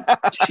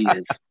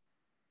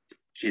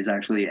 She's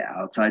actually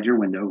outside your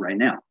window right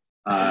now.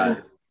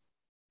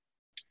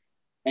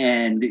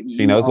 And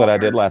she knows what I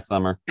did last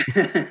summer.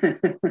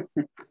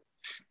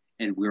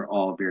 And we're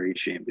all very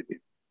ashamed of you.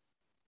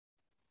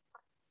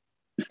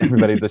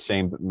 Everybody's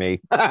ashamed of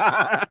me.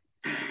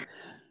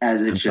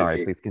 As it I'm should sorry,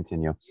 be. Please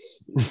continue.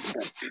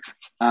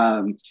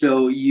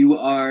 So you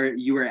are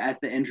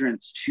at the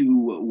entrance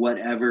to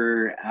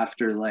whatever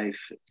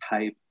afterlife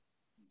type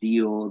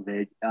deal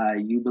that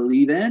you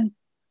believe in.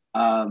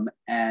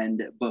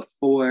 And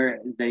before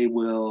they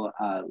will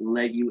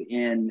let you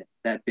in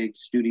that big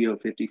Studio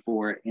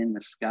 54 in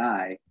the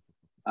sky,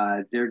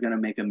 they're going to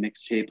make a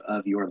mixtape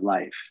of your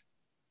life.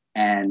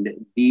 And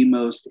the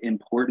most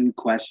important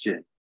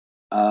question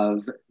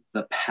of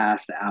the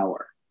past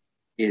hour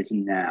is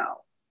now.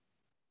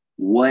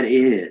 What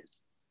is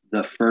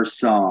the first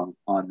song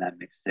on that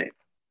mixtape?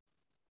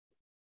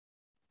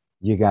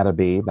 You Gotta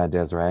Be by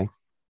Desiree.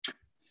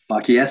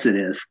 Fuck yes, it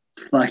is.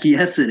 Fuck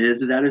yes, it is.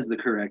 That is the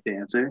correct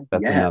answer.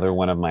 That's another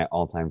one of my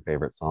all-time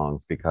favorite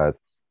songs, because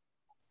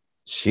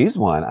she's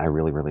one I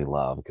really, really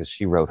love, because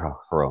she wrote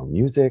her own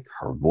music.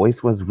 Her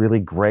voice was really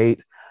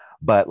great.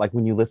 But like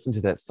when you listen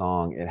to that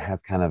song, it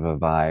has kind of a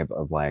vibe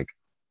of like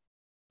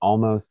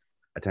almost,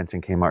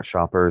 attention Kmart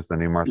shoppers, the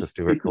new Martha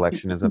Stewart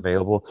collection is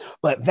available.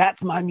 But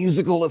that's my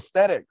musical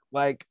aesthetic.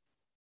 Like,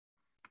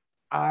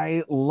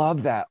 I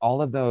love that.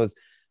 All of those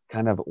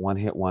kind of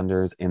one-hit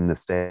wonders in the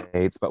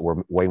States, but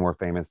were way more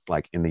famous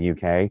like in the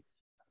UK.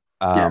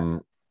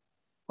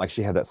 Like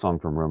she had that song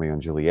from Romeo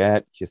and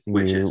Juliet, Kissing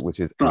You,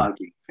 which is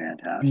fucking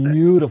fantastic.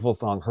 Beautiful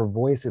song. Her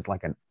voice is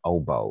like an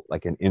oboe,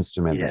 like an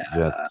instrument that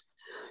just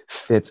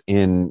fits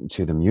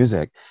into the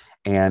music.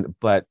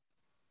 But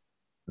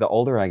the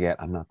older I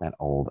get, I'm not that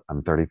old,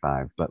 I'm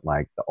 35, but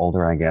like the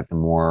older I get, the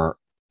more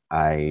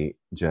I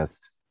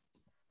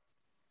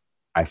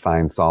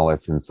find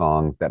solace in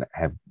songs that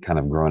have kind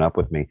of grown up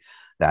with me.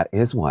 That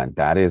is one.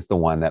 That is the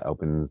one that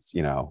opens,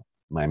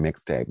 my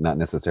mixtape. Not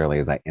necessarily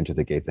as I enter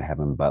the gates of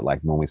heaven, but like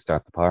when we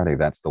start the party,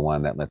 that's the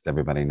one that lets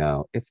everybody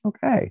know it's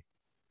okay.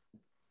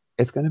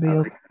 It's going to be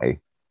okay.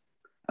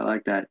 I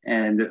like that.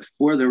 And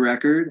for the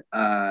record,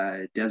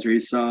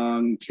 Desiree's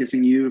song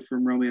 "Kissing You"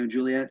 from Romeo and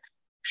Juliet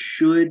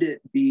should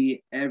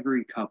be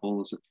every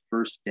couple's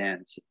first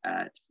dance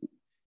at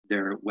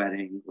their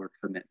wedding or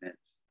commitment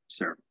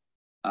ceremony.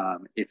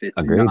 If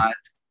it's not,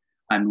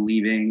 I'm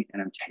leaving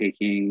and I'm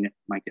taking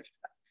my gift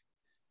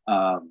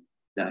back.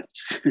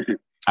 That's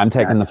I'm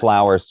taking the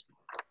flowers.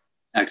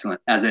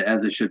 Excellent, as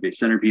it should be.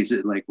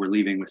 Centerpieces, like we're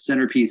leaving with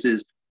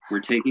centerpieces. We're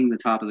taking the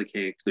top of the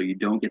cake, so you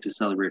don't get to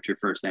celebrate your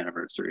first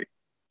anniversary.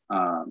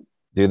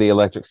 Do the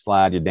electric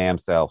slide, your damn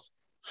self.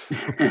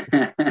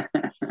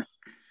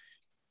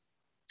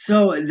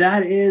 So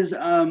that is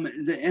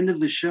the end of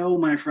the show,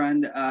 my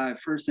friend.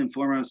 First and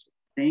foremost,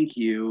 thank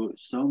you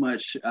so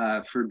much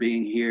for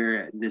being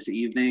here this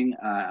evening.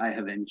 I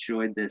have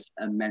enjoyed this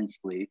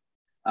immensely.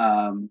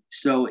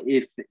 So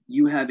if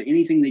you have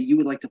anything that you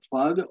would like to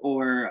plug,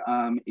 or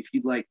if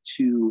you'd like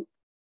to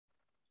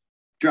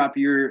drop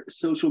your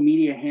social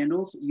media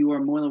handles, you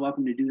are more than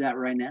welcome to do that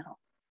right now.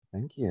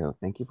 Thank you.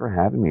 Thank you for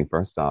having me.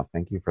 First off,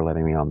 thank you for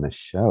letting me on this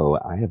show.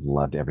 I have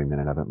loved every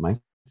minute of it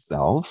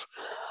myself.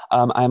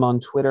 I'm on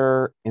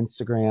Twitter,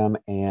 Instagram,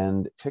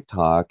 and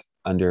TikTok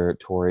under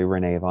Tori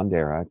Renee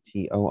Vondera,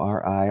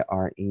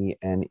 TORIRENE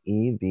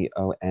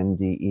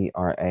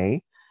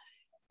VONDERA,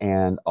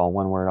 and all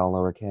one word, all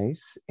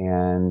lowercase.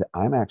 And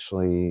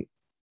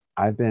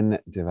I've been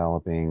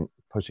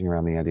pushing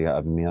around the idea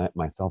of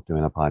myself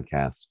doing a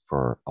podcast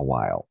for a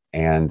while.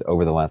 And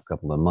over the last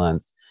couple of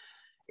months,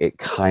 it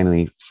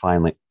finally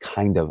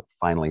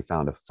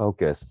found a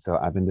focus. So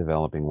I've been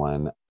developing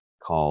one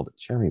called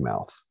Cherry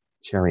Mouth,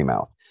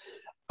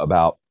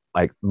 about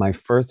like my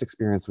first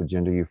experience with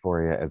gender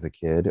euphoria as a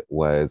kid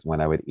was when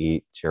I would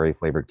eat cherry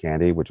flavored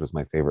candy, which was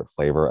my favorite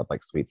flavor of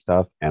like sweet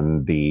stuff.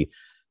 And the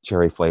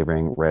cherry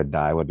flavoring red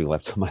dye would be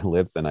left on my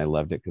lips. And I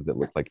loved it because it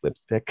looked like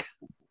lipstick.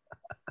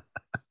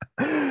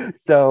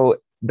 So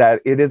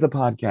that it is a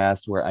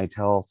podcast where I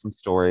tell some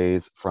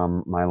stories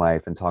from my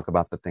life and talk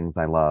about the things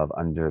I love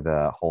under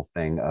the whole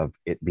thing of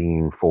it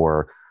being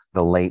for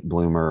the late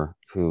bloomer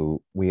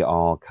who we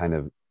all kind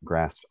of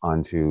grasped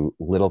onto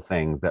little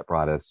things that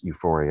brought us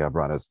euphoria,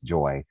 brought us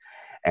joy,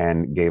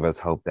 and gave us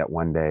hope that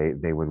one day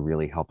they would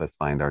really help us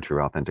find our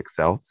true authentic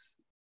selves.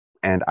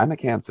 And I'm a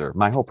Cancer.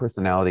 My whole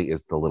personality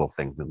is the little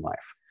things in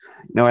life.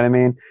 You know what I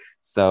mean?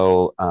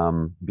 So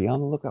be on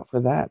the lookout for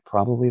that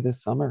probably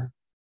this summer.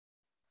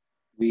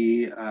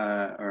 We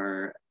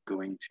are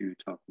going to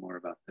talk more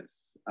about this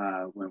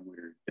when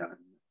we're done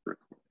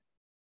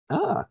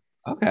recording.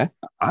 Okay.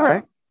 All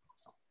right.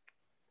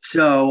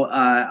 So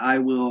I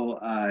will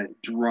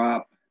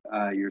drop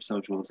your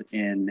socials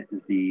in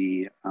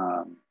the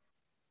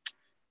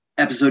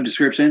episode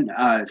description.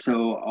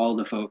 So all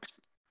the folks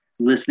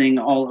listening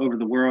all over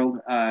the world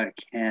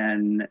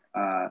can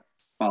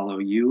follow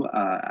you.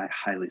 I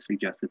highly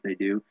suggest that they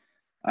do.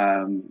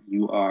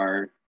 You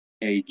are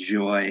a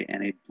joy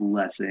and a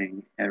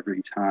blessing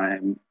every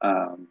time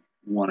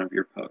one of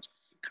your posts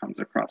comes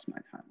across my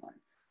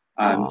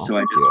timeline. So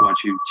I just want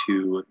you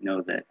to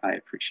know that I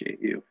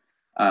appreciate you.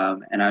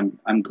 And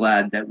I'm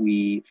glad that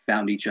we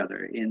found each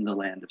other in the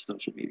land of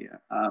social media.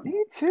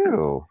 Me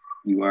too.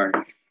 You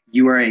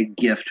are a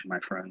gift, my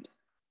friend.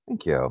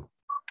 Thank you.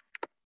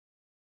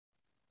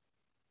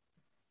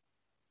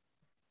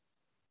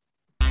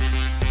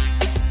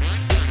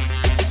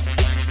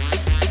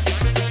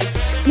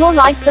 Your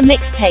Life the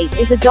Mixtape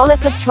is a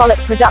Dollop of Trollop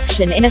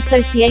production in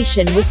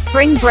association with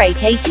Spring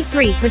Break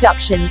 83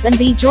 Productions and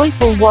the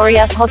Joyful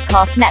Warrior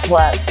Podcast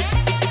Network.